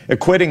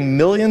 Equating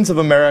millions of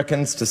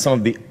Americans to some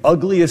of the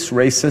ugliest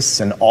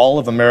racists in all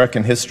of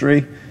American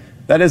history,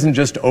 that isn't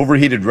just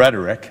overheated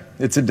rhetoric,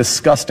 it's a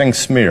disgusting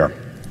smear.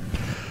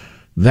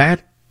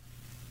 That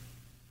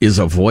is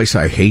a voice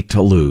I hate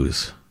to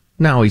lose.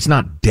 Now, he's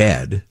not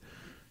dead.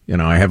 You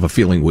know, I have a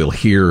feeling we'll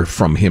hear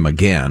from him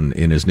again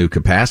in his new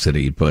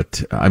capacity,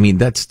 but, I mean,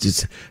 that's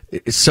just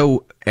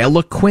so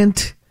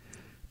eloquent,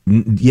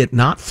 yet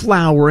not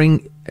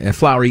flowery.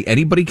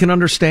 Anybody can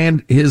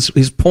understand his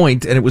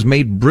point, and it was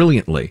made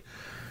brilliantly.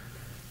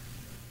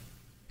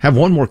 Have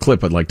one more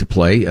clip I'd like to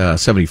play,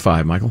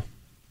 75, Michael.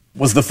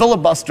 Was the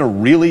filibuster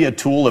really a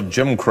tool of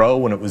Jim Crow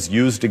when it was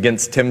used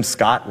against Tim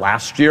Scott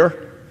last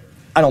year?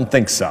 I don't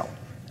think so.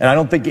 And I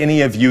don't think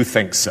any of you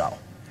think so.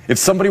 If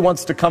somebody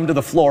wants to come to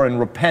the floor and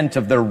repent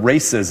of their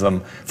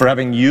racism for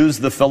having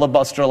used the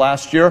filibuster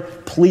last year,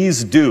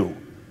 please do.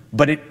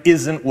 But it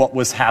isn't what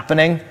was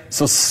happening,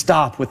 so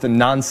stop with the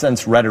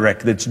nonsense rhetoric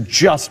that's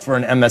just for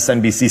an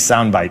MSNBC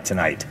soundbite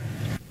tonight.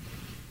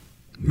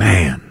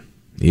 Man,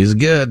 he's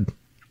good,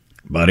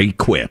 but he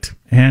quit.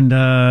 And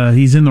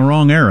he's in the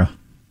wrong era.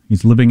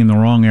 He's living in the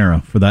wrong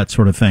era for that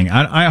sort of thing.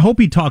 I hope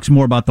he talks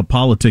more about the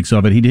politics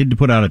of it. He did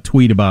put out a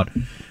tweet about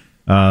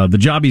the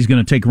job he's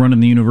going to take running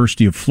the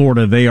University of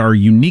Florida. They are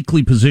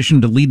uniquely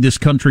positioned to lead this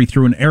country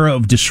through an era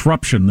of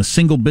disruption. The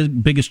single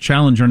biggest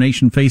challenge our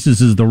nation faces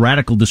is the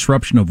radical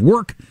disruption of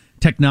work.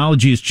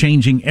 Technology is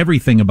changing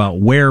everything about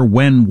where,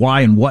 when,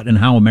 why, and what and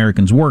how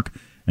Americans work.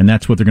 And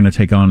that's what they're going to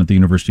take on at the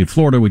University of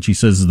Florida, which he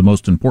says is the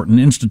most important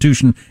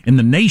institution in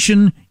the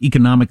nation,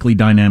 economically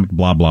dynamic,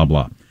 blah, blah,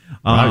 blah.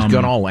 He's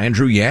got all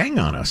Andrew Yang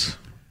on us.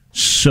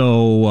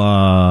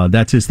 So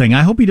that's his thing.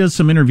 I hope he does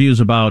some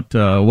interviews about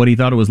what he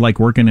thought it was like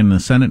working in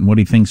the Senate and what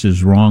he thinks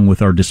is wrong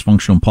with our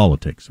dysfunctional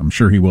politics. I'm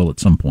sure he will at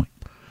some point.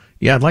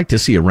 Yeah, I'd like to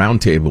see a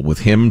roundtable with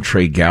him,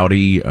 Trey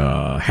Gowdy,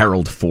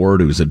 Harold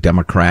Ford, who's a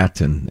Democrat,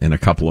 and a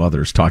couple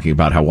others talking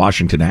about how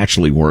Washington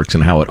actually works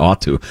and how it ought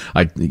to.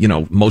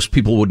 Most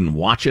people wouldn't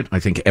watch it. I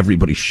think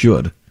everybody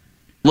should.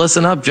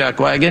 Listen up,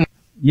 Jackwagon.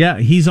 Yeah,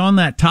 he's on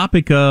that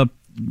topic.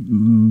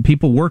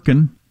 people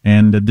working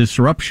and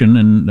disruption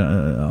and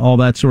all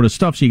that sort of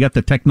stuff. So you got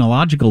the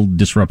technological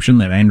disruption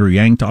that Andrew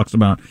Yang talks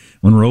about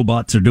when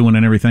robots are doing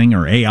and everything,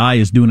 or AI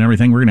is doing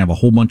everything. We're going to have a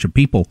whole bunch of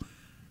people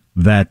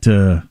that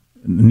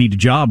need a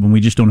job and we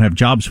just don't have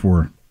jobs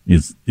for,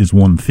 is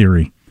one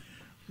theory.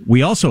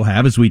 We also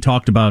have, as we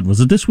talked about, was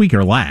it this week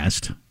or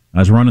last? I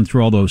was running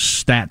through all those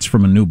stats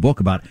from a new book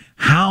about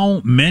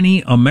how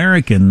many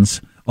Americans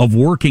of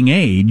working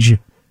age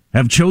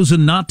have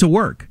chosen not to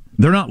work.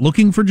 They're not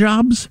looking for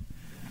jobs.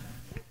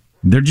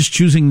 They're just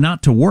choosing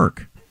not to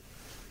work.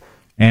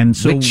 And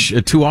so, which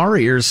to our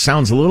ears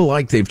sounds a little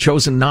like they've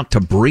chosen not to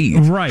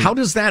breathe. Right. How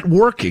does that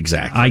work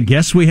exactly? I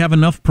guess we have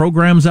enough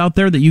programs out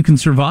there that you can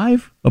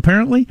survive,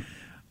 apparently.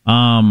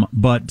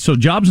 But so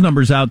jobs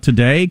numbers out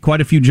today,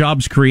 quite a few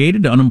jobs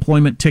created,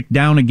 unemployment ticked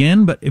down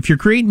again. But if you're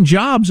creating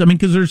jobs, I mean,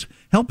 because there's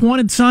help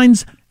wanted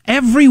signs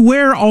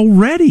everywhere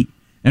already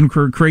and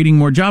creating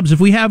more jobs. If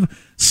we have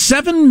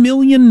 7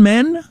 million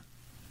men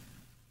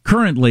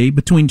currently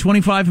between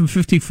 25 and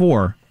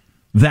 54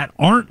 that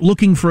aren't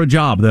looking for a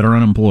job, that are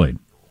unemployed,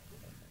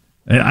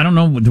 I don't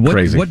know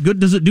what good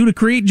does it do to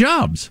create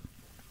jobs?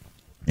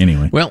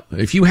 Anyway. Well,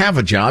 if you have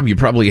a job, you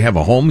probably have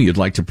a home you'd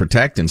like to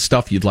protect and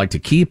stuff you'd like to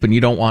keep, and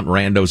you don't want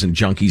randos and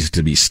junkies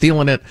to be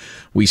stealing it.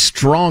 We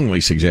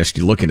strongly suggest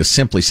you look into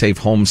Simply Safe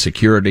Home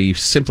Security.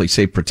 Simply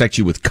Safe protects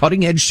you with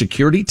cutting-edge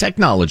security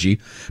technology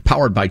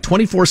powered by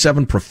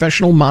 24/7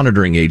 professional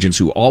monitoring agents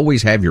who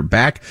always have your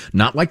back,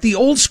 not like the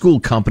old-school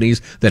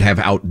companies that have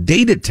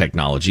outdated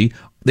technology.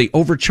 They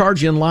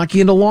overcharge you and lock you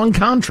into long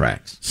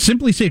contracts.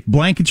 Simply Safe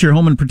blankets your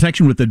home in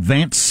protection with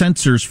advanced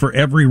sensors for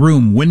every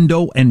room,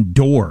 window, and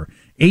door.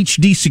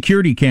 HD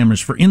security cameras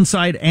for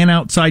inside and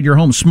outside your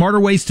home. Smarter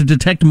ways to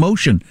detect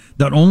motion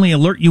that only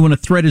alert you when a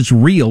threat is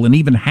real. And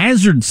even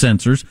hazard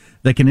sensors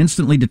that can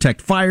instantly detect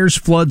fires,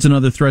 floods, and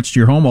other threats to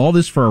your home. All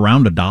this for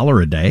around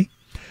 $1 a day.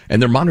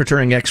 And their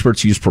monitoring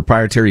experts use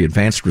proprietary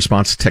advanced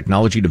response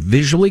technology to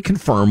visually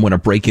confirm when a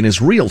break-in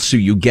is real, so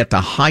you get the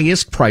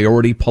highest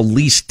priority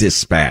police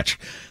dispatch.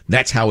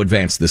 That's how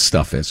advanced this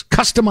stuff is.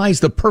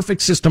 Customize the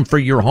perfect system for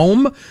your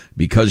home,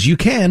 because you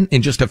can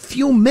in just a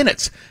few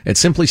minutes at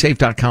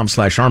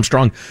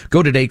simplysafe.com/Armstrong.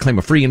 Go today, claim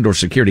a free indoor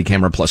security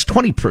camera plus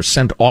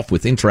 20% off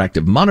with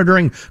interactive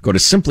monitoring. Go to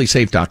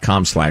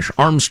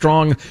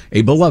simplysafe.com/Armstrong,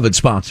 a beloved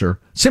sponsor,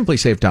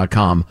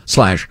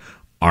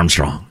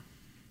 simplysafe.com/Armstrong.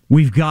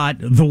 We've got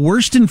the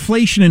worst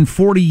inflation in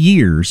 40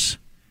 years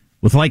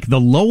with like the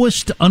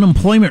lowest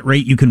unemployment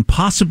rate you can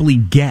possibly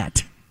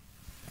get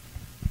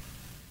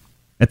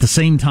at the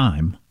same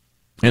time.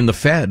 And the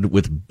Fed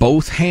with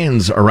both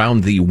hands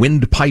around the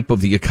windpipe of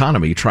the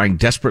economy, trying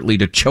desperately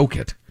to choke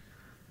it.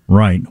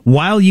 Right.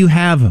 While you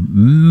have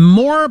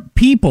more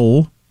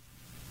people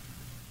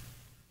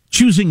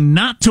choosing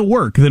not to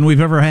work than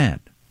we've ever had.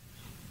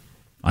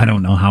 I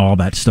don't know how all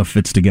that stuff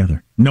fits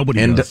together.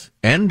 Nobody does.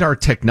 And our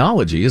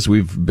technology, as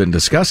we've been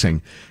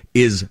discussing,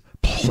 is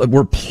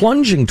we're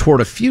plunging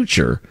toward a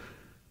future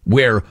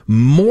where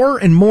more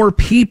and more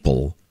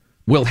people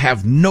will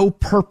have no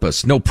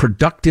purpose, no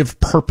productive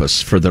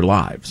purpose for their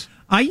lives.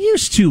 I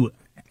still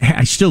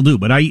do,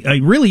 but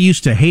I really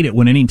used to hate it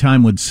when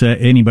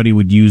anybody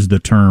would use the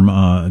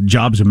term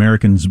jobs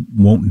Americans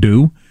won't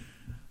do.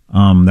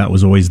 That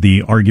was always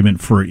the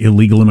argument for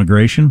illegal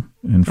immigration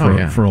and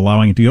for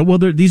allowing it to go. Well,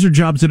 these are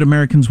jobs that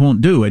Americans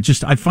won't do.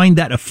 I find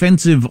that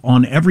offensive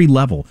on every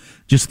level.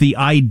 Just the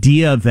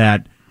idea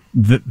that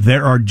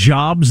there are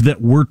jobs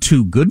that we're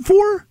too good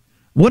for.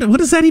 What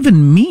does that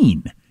even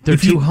mean? They're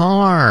too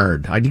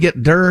hard. I'd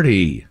get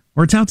dirty.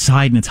 Or it's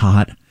outside and it's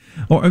hot.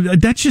 Or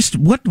that's just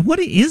what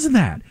is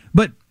that?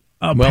 But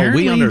well,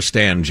 we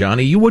understand,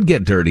 Johnny. You would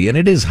get dirty, and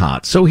it is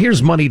hot. So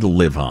here's money to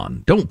live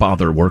on. Don't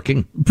bother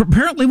working.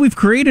 Apparently, we've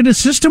created a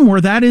system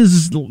where that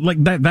is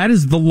like that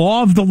is the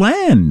law of the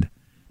land.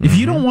 If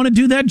you don't want to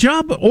do that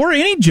job or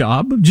any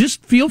job,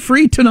 just feel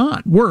free to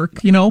not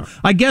work. You know,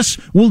 I guess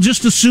we'll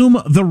just assume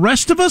the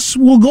rest of us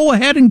will go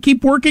ahead and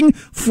keep working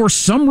for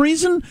some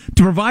reason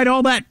to provide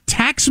all that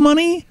tax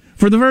money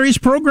for the various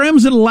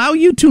programs that allow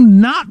you to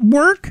not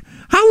work.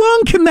 How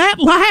long can that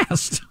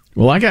last?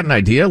 Well, I got an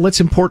idea. Let's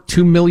import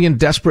 2 million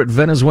desperate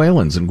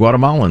Venezuelans and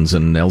Guatemalans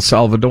and El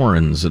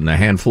Salvadorans and a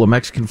handful of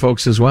Mexican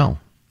folks as well.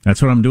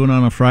 That's what I'm doing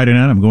on a Friday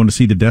night. I'm going to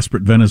see the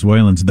desperate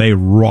Venezuelans. They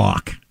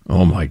rock.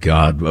 Oh, my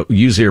God.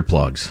 Use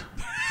earplugs.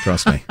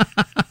 Trust me.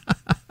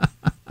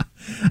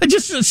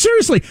 Just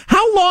seriously,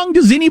 how long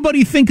does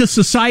anybody think a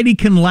society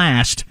can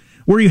last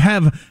where you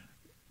have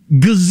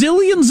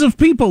gazillions of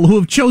people who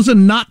have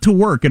chosen not to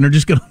work and are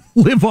just going to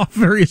live off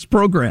various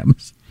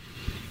programs?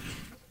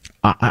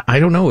 I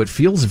don't know. It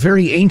feels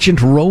very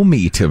ancient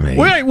Rome-y to me.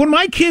 Wait, when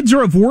my kids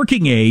are of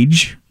working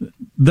age,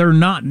 they're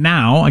not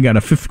now. I got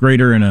a 5th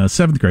grader and a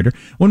 7th grader.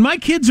 When my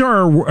kids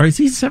is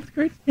he 7th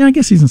grade? Yeah, I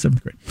guess he's in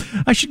 7th grade.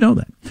 I should know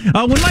that.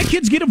 When my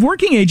kids get of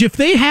working age, if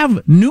they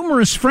have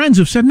numerous friends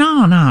who've said,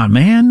 no,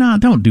 man,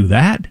 don't do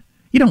that.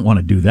 You don't want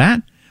to do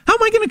that. How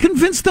am I going to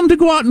convince them to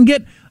go out and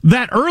get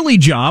that early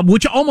job,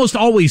 which almost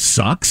always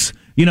sucks?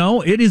 You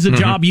know, it is a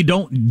job you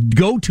don't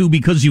go to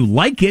because you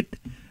like it.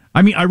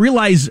 I mean, I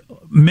realize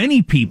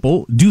many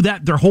people do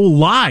that their whole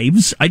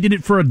lives. I did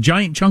it for a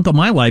giant chunk of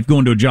my life,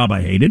 going to a job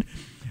I hated.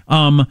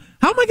 What's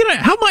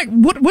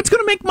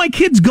going to make my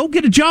kids go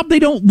get a job they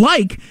don't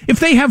like if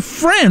they have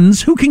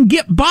friends who can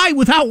get by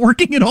without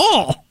working at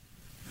all?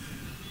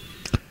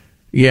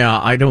 Yeah,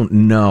 I don't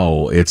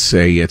know. It's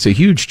a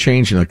huge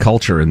change in the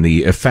culture, and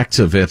the effects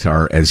of it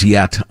are as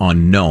yet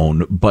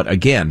unknown. But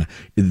again,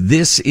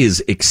 this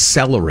is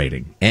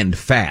accelerating and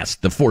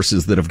fast, the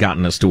forces that have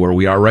gotten us to where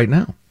we are right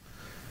now.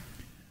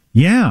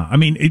 Yeah, I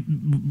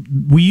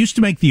mean, we used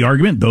to make the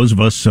argument, those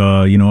of us,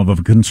 of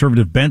a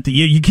conservative bent, that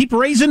you keep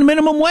raising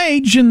minimum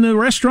wage and the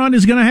restaurant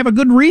is going to have a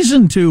good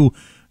reason to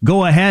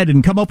go ahead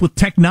and come up with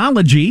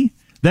technology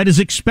that is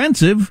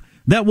expensive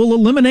that will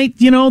eliminate,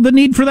 the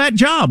need for that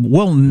job.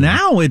 Well,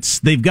 now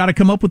they've got to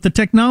come up with the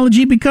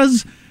technology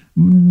because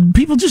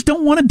people just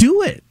don't want to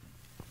do it.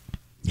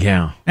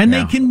 Yeah. And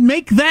they can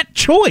make that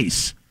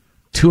choice.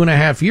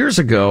 2.5 years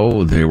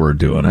ago, they were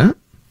doing it.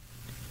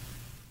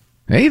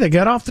 Hey, they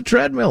got off the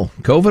treadmill.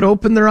 COVID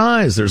opened their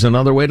eyes. There's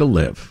another way to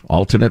live.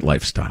 Alternate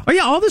lifestyle. Oh,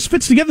 yeah, all this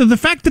fits together. The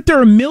fact that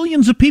there are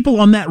millions of people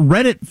on that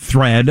Reddit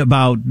thread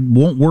about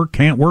won't work,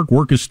 can't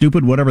work is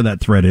stupid, whatever that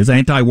thread is,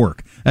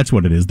 anti-work. That's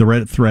what it is, the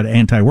Reddit thread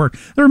anti-work.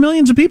 There are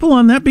millions of people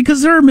on that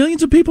because there are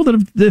millions of people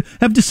that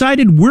have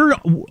decided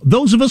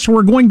those of us who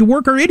are going to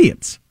work are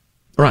idiots.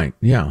 Right,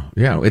 yeah.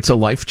 It's a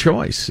life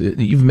choice.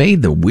 You've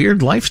made the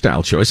weird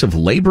lifestyle choice of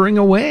laboring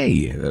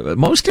away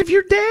most of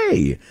your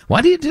day.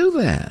 Why do you do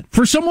that?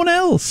 For someone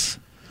else.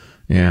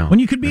 Yeah. When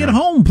you could be at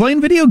home playing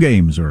video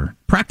games or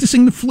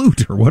practicing the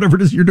flute or whatever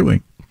it is you're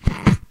doing.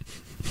 Do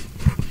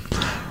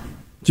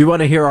you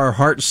want to hear our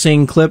heart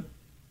sing clip?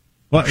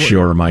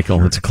 Sure,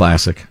 Michael. It's a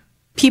classic.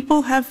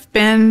 People have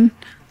been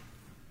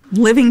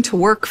living to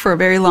work for a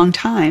very long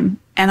time,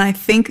 and I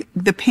think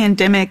the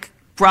pandemic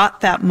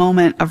brought that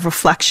moment of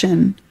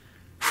reflection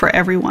for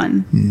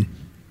everyone.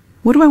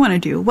 What do I want to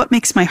do? What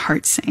makes my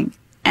heart sing?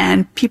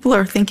 And people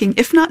are thinking,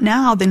 if not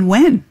now, then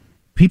when?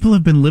 People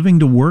have been living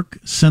to work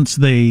since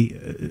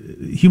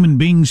human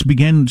beings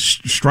began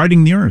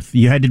striding the earth.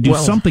 You had to do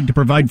something to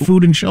provide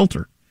food and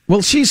shelter.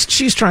 Well,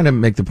 she's trying to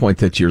make the point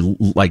that you're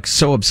like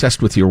so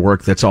obsessed with your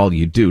work that's all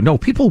you do. No,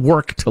 people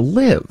work to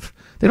live.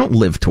 They don't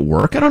live to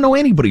work. I don't know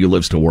anybody who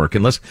lives to work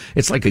unless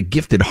it's like a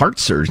gifted heart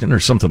surgeon or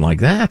something like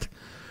that.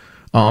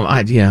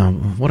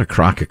 What a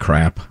crock of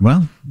crap.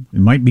 Well, it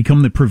might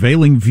become the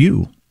prevailing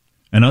view.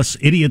 And us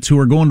idiots who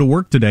are going to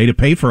work today to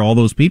pay for all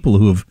those people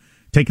who have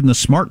taken the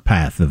smart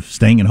path of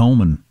staying at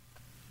home and,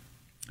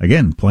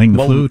 again, playing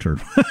the flute.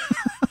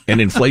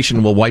 And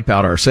inflation will wipe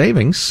out our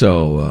savings,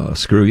 so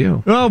screw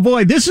you. Oh,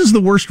 boy, this is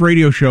the worst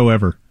radio show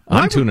ever.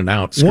 I'm tuning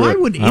out. Why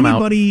would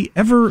anybody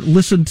ever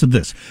listen to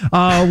this?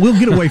 We'll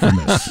get away from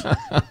this.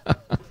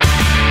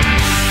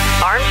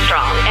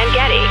 Armstrong and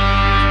Getty.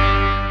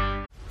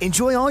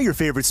 Enjoy all your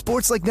favorite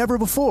sports like never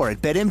before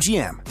at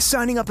BetMGM.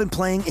 Signing up and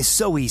playing is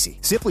so easy.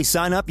 Simply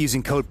sign up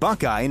using code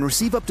Buckeye and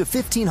receive up to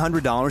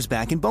 $1,500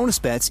 back in bonus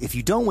bets if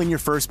you don't win your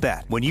first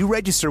bet. When you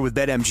register with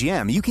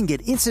BetMGM, you can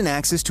get instant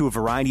access to a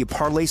variety of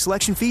parlay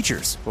selection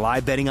features,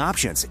 live betting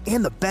options,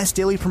 and the best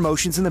daily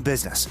promotions in the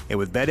business. And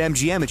with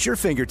BetMGM at your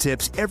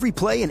fingertips, every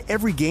play and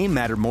every game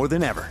matter more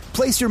than ever.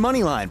 Place your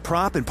moneyline,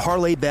 prop, and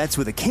parlay bets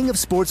with the king of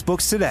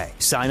sportsbooks today.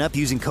 Sign up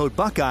using code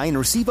Buckeye and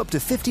receive up to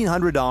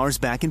 $1,500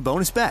 back in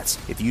bonus bets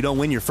if you don't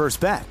win your first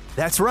bet.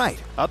 That's right,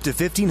 up to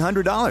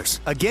 $1,500.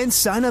 Again,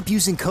 sign up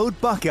using code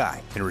Buckeye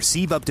and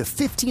receive up to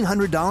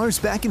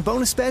 $1,500 back in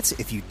bonus bets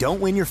if you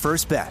don't win your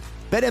first bet.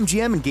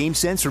 BetMGM and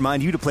GameSense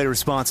remind you to play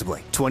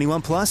responsibly.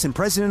 21 plus and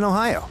present in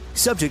Ohio.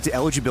 Subject to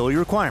eligibility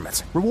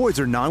requirements.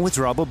 Rewards are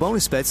non-withdrawable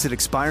bonus bets that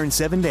expire in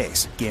 7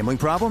 days. Gambling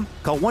problem?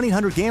 Call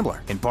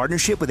 1-800-GAMBLER in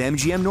partnership with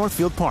MGM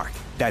Northfield Park.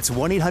 That's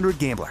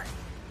 1-800-GAMBLER.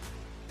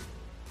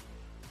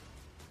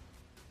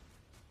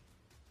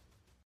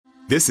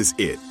 This is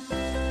it.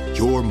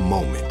 Your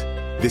moment.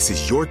 This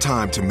is your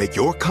time to make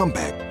your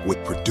comeback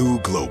with Purdue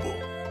Global.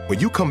 When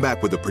you come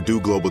back with a Purdue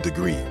Global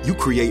degree, you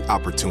create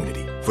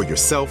opportunity for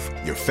yourself,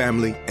 your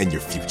family, and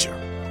your future.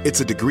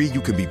 It's a degree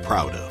you can be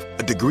proud of,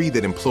 a degree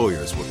that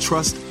employers will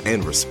trust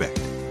and respect.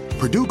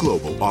 Purdue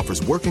Global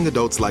offers working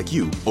adults like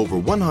you over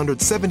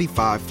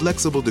 175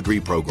 flexible degree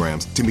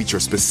programs to meet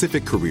your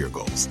specific career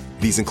goals.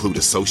 These include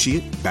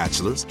associate,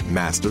 bachelor's,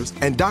 master's,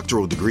 and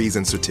doctoral degrees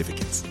and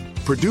certificates.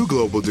 Purdue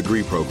Global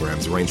degree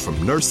programs range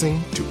from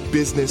nursing to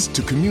business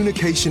to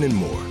communication and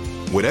more.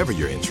 Whatever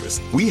your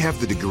interest, we have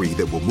the degree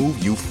that will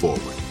move you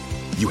forward.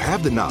 You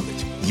have the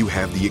knowledge, you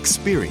have the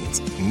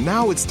experience.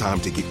 Now it's time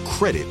to get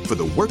credit for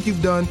the work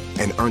you've done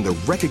and earn the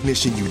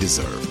recognition you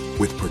deserve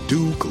with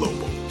Purdue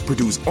Global,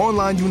 Purdue's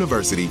online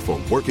university for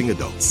working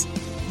adults.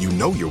 You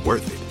know you're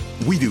worth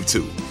it. We do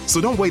too. So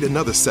don't wait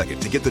another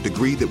second to get the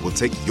degree that will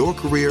take your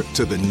career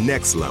to the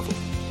next level.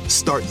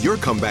 Start your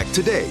comeback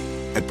today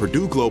at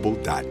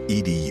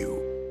purdueglobal.edu.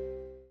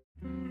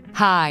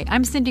 Hi,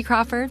 I'm Cindy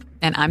Crawford,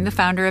 and I'm the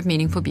founder of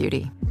Meaningful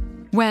Beauty.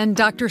 When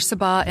Dr.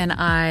 Sabah and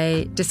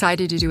I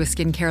decided to do a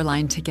skincare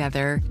line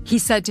together, he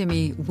said to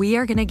me, we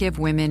are going to give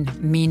women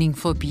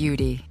meaningful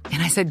beauty.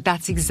 And I said,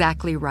 that's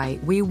exactly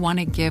right. We want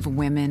to give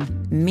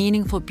women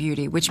meaningful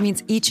beauty, which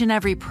means each and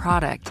every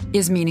product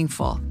is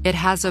meaningful. It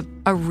has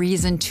a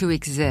reason to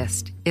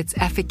exist. It's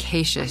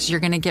efficacious. You're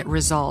going to get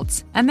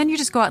results. And then you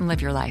just go out and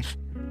live your life.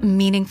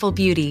 Meaningful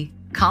beauty.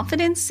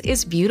 Confidence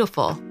is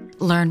beautiful.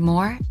 Learn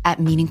more at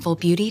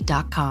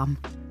meaningfulbeauty.com.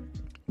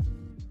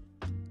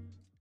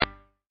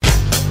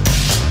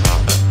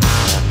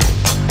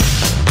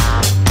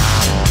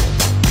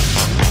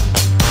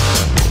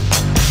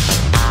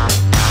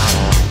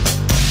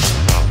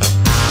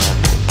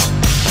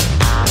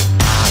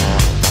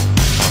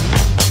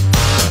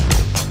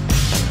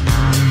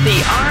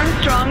 The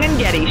Armstrong and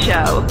Getty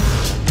Show.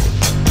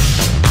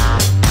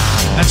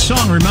 That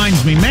song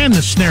reminds me, man,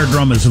 the snare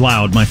drum is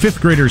loud. My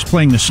fifth grader is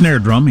playing the snare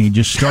drum. He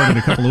just started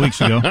a couple of weeks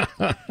ago.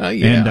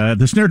 And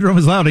the snare drum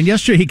is loud. And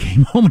yesterday he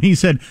came home and he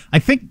said,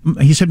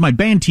 my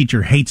band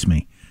teacher hates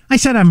me. I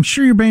said, I'm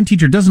sure your band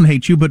teacher doesn't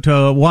hate you, but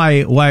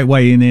why?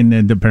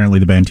 And apparently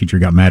the band teacher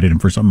got mad at him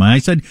for something. I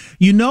said,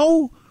 you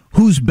know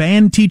whose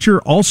band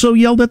teacher also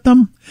yelled at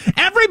them?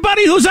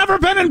 Everybody who's ever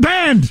been in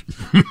band.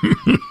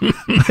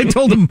 I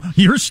told him,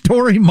 your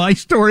story, my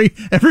story,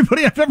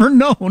 everybody I've ever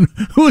known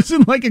who was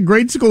in like a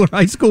grade school or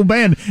high school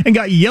band and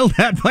got yelled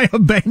at by a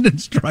band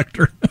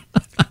instructor.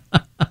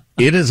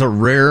 It is a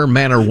rare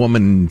man or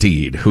woman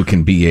indeed who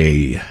can be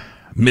a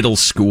middle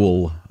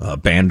school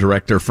band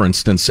director, for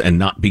instance, and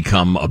not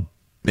become a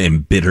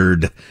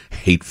embittered,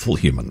 hateful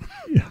human.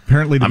 Yeah,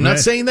 apparently, I'm not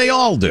saying they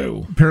all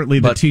do. Apparently,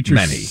 the teacher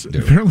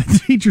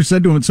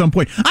said to him at some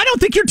point, "I don't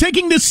think you're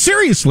taking this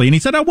seriously." And he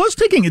said, "I was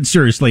taking it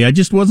seriously. I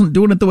just wasn't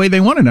doing it the way they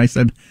wanted." And I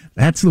said,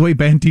 "That's the way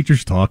band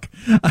teachers talk."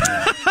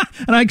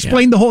 And I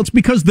explained the whole. It's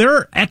because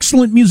they're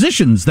excellent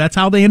musicians. That's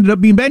how they ended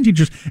up being band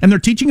teachers, and they're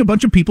teaching a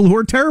bunch of people who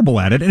are terrible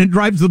at it, and it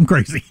drives them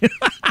crazy.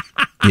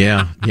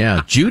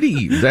 Yeah.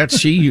 Judy,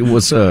 she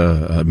was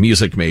a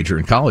music major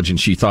in college, and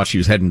she thought she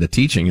was heading to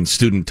teaching, and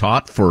student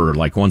taught for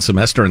like one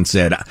semester and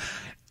said,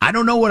 I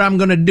don't know what I'm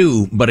going to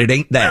do, but it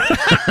ain't that.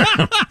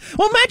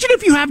 Well, imagine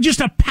if you have just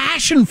a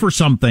passion for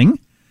something,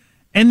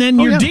 and then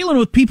you're dealing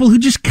with people who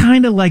just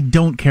kind of like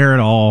don't care at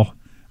all.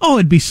 Oh,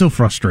 it'd be so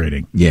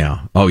frustrating.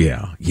 Yeah. Oh,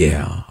 yeah.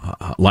 Yeah.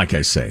 Like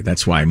I say,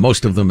 that's why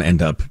most of them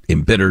end up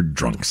embittered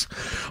drunks.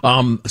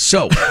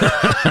 So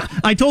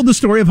I told the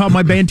story of how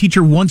my band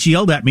teacher once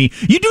yelled at me,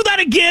 "You do that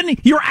again,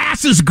 your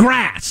ass is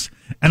grass."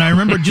 And I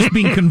remember just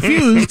being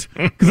confused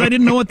because I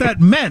didn't know what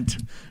that meant.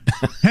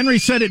 Henry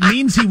said it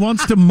means he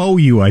wants to mow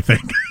you, I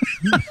think.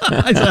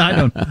 I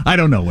said, I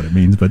don't know what it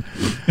means, but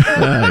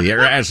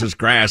your ass is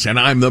grass and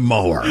I'm the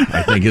mower,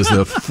 I think is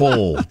the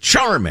full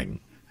charming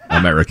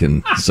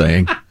American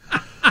saying.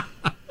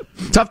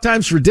 Tough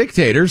times for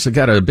dictators. I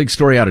got a big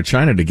story out of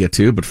China to get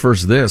to, but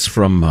first this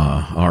from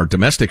our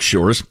domestic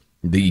shores.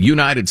 The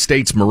United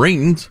States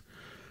Marines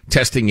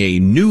testing a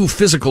new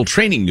physical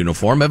training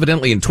uniform.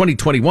 Evidently in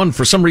 2021,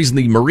 for some reason,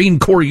 the Marine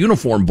Corps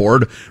Uniform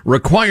Board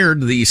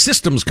required the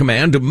Systems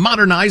Command to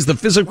modernize the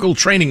physical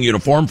training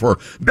uniform for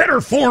better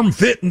form,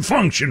 fit, and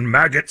function,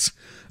 maggots,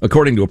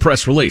 according to a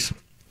press release.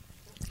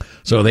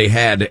 So they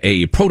had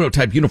a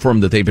prototype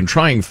uniform that they've been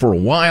trying for a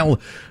while,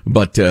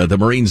 but the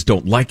Marines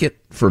don't like it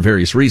for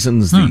various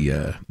reasons.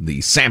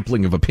 The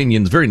sampling of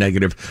opinions, very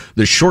negative.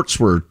 The shorts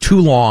were too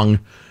long,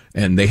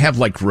 and they have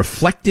like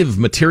reflective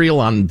material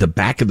on the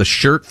back of the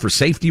shirt for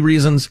safety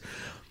reasons.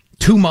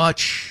 Too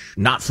much,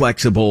 not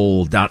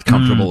flexible, not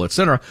comfortable,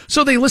 etc.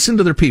 So they listened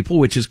to their people,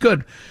 which is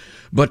good.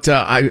 But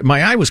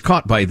my eye was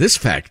caught by this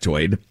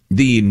factoid.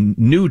 The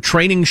new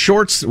training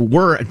shorts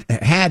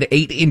had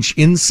 8-inch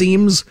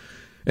inseams.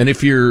 And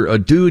if you're a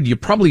dude, you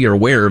probably are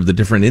aware of the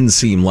different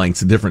inseam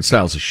lengths and different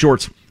styles of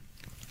shorts.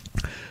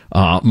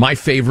 My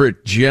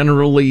favorite,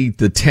 generally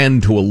the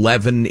 10 to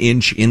 11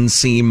 inch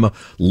inseam,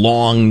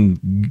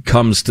 long,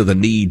 comes to the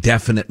knee,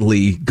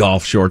 definitely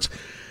golf shorts.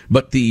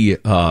 But the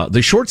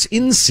shorts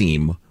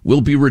inseam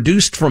will be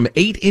reduced from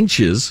 8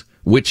 inches,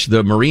 which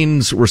the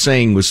Marines were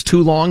saying was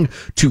too long,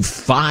 to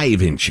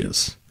 5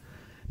 inches.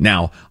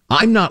 Now,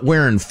 I'm not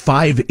wearing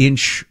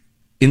 5-inch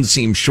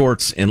inseam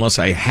shorts unless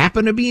I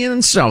happen to be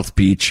in South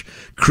Beach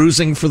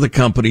cruising for the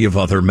company of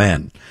other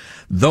men.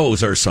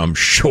 Those are some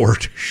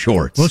short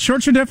shorts. Well,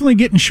 shorts are definitely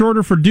getting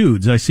shorter for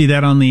dudes. I see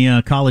that on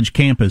the college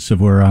campus of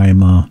where I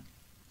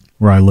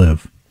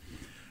live.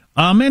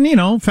 And you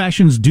know,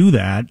 fashions do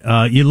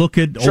that. You look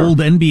at old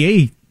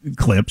NBA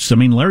clips. I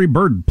mean, Larry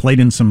Bird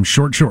played in some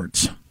short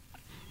shorts.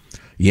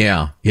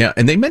 Yeah.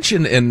 And they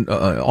mentioned, and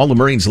all the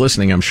Marines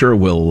listening, I'm sure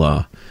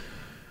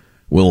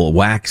will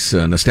wax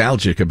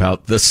nostalgic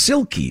about the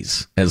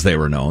Silkies, as they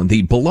were known,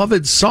 the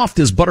beloved soft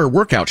as butter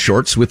workout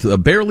shorts with a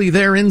barely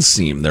there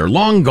inseam. They're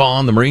long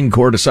gone. The Marine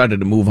Corps decided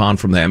to move on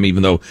from them,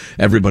 even though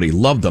everybody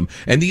loved them.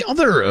 And the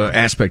other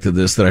aspect of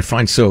this that I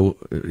find so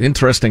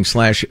interesting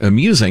 /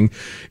 amusing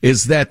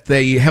is that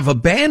they have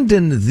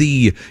abandoned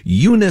the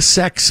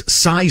unisex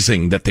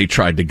sizing that they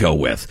tried to go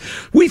with.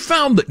 We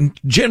found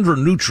that gender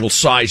neutral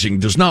sizing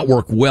does not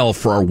work well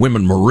for our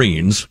women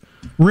Marines.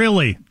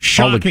 Really?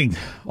 Shocking.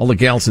 All the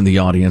gals in the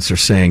audience are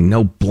saying,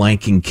 no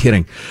blanking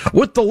kidding.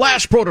 With the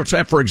last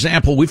prototype, for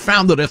example, we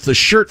found that if the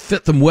shirt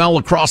fit them well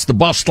across the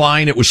bust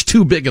line, it was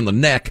too big in the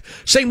neck.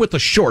 Same with the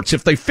shorts.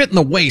 If they fit in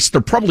the waist,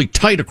 they're probably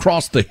tight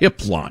across the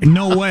hip line.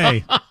 No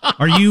way.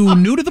 Are you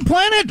new to the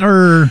planet,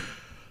 or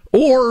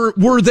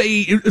were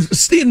they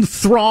in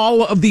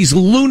thrall of these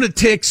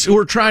lunatics who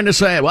are trying to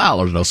say, well,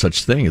 there's no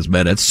such thing as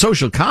men. It's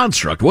social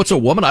construct. What's a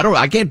woman?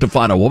 I can't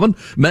define a woman.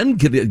 Men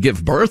can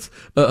give birth.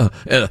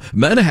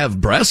 Men have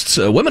breasts.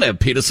 Women have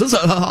penises.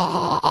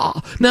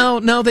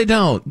 No, they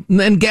don't.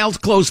 And gals'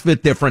 clothes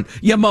fit different.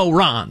 You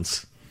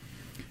morons.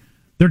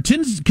 There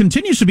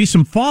continues to be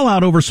some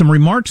fallout over some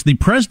remarks the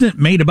president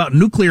made about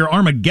nuclear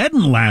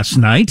Armageddon last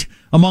night.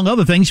 Among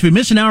other things, if you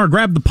miss an hour,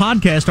 grab the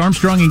podcast,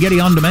 Armstrong and Getty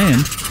On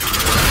Demand.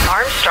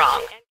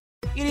 Armstrong.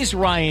 It is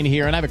Ryan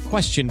here, and I have a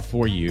question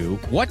for you.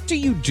 What do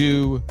you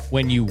do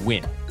when you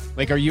win?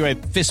 Like, are you a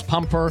fist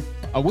pumper,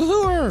 a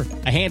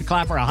woohooer, a hand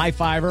clapper, a high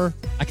fiver?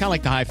 I kind of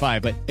like the high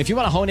five, but if you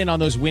want to hone in on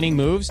those winning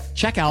moves,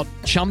 check out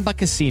Chumba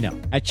Casino.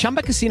 At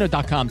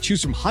ChumbaCasino.com,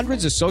 choose from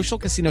hundreds of social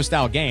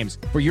casino-style games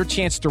for your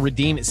chance to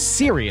redeem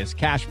serious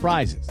cash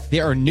prizes.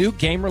 There are new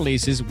game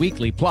releases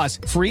weekly, plus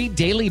free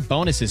daily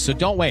bonuses, so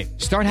don't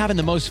wait. Start having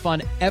the most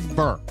fun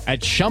ever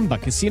at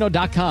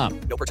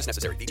ChumbaCasino.com. No purchase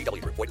necessary.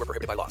 VGW. Void where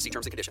prohibited by law. See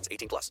terms and conditions.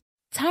 18+.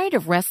 Tired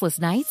of restless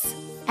nights?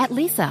 At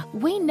Leesa,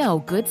 we know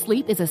good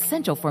sleep is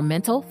essential for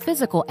mental,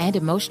 physical, and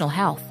emotional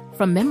health.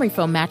 From memory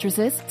foam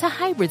mattresses to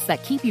hybrids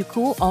that keep you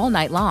cool all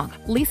night long,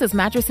 Leesa's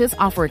mattresses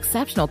offer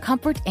exceptional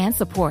comfort and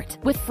support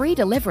with free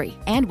delivery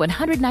and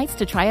 100 nights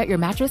to try out your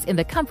mattress in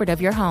the comfort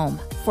of your home.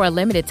 For a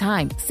limited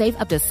time, save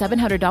up to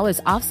 $700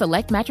 off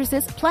select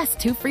mattresses plus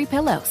 2 free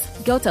pillows.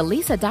 Go to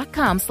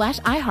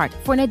leesa.com/iHeart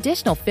for an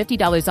additional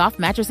 $50 off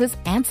mattresses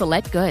and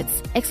select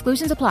goods.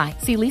 Exclusions apply.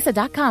 See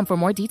leesa.com for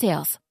more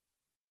details.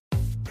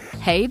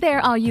 Hey there,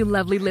 all you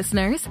lovely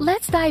listeners.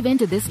 Let's dive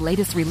into this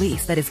latest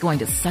release that is going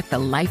to suck the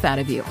life out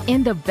of you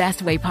in the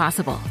best way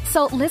possible.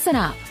 So listen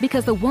up,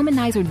 because the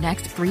Womanizer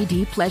Next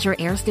 3D Pleasure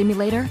Air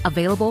Stimulator,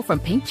 available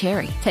from Pink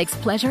Cherry, takes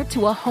pleasure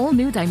to a whole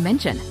new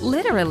dimension,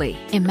 literally.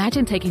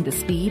 Imagine taking the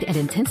speed and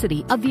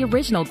intensity of the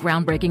original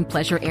groundbreaking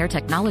Pleasure Air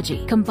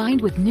technology,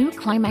 combined with new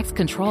climax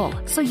control,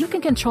 so you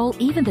can control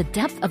even the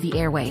depth of the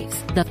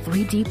airwaves. The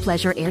 3D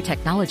Pleasure Air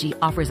technology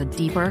offers a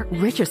deeper,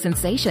 richer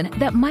sensation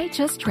that might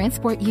just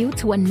transport you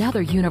to another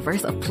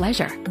universe of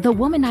pleasure. The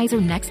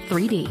Womanizer Next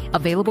 3D,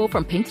 available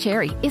from Pink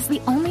Cherry, is the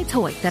only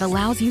toy that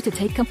allows you to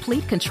take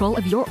complete control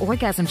of your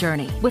orgasm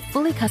journey with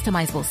fully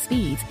customizable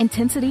speeds,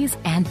 intensities,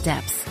 and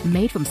depths.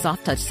 Made from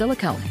soft touch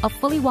silicone, a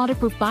fully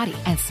waterproof body,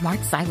 and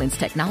smart silence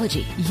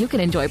technology, you can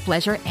enjoy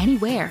pleasure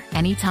anywhere,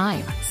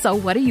 anytime. So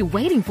what are you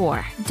waiting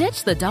for?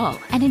 Ditch the dull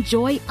and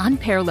enjoy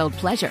unparalleled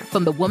pleasure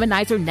from the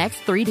Womanizer Next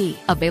 3D,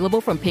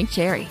 available from Pink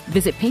Cherry.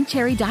 Visit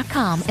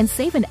pinkcherry.com and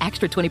save an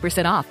extra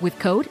 20% off with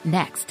code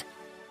NEXT.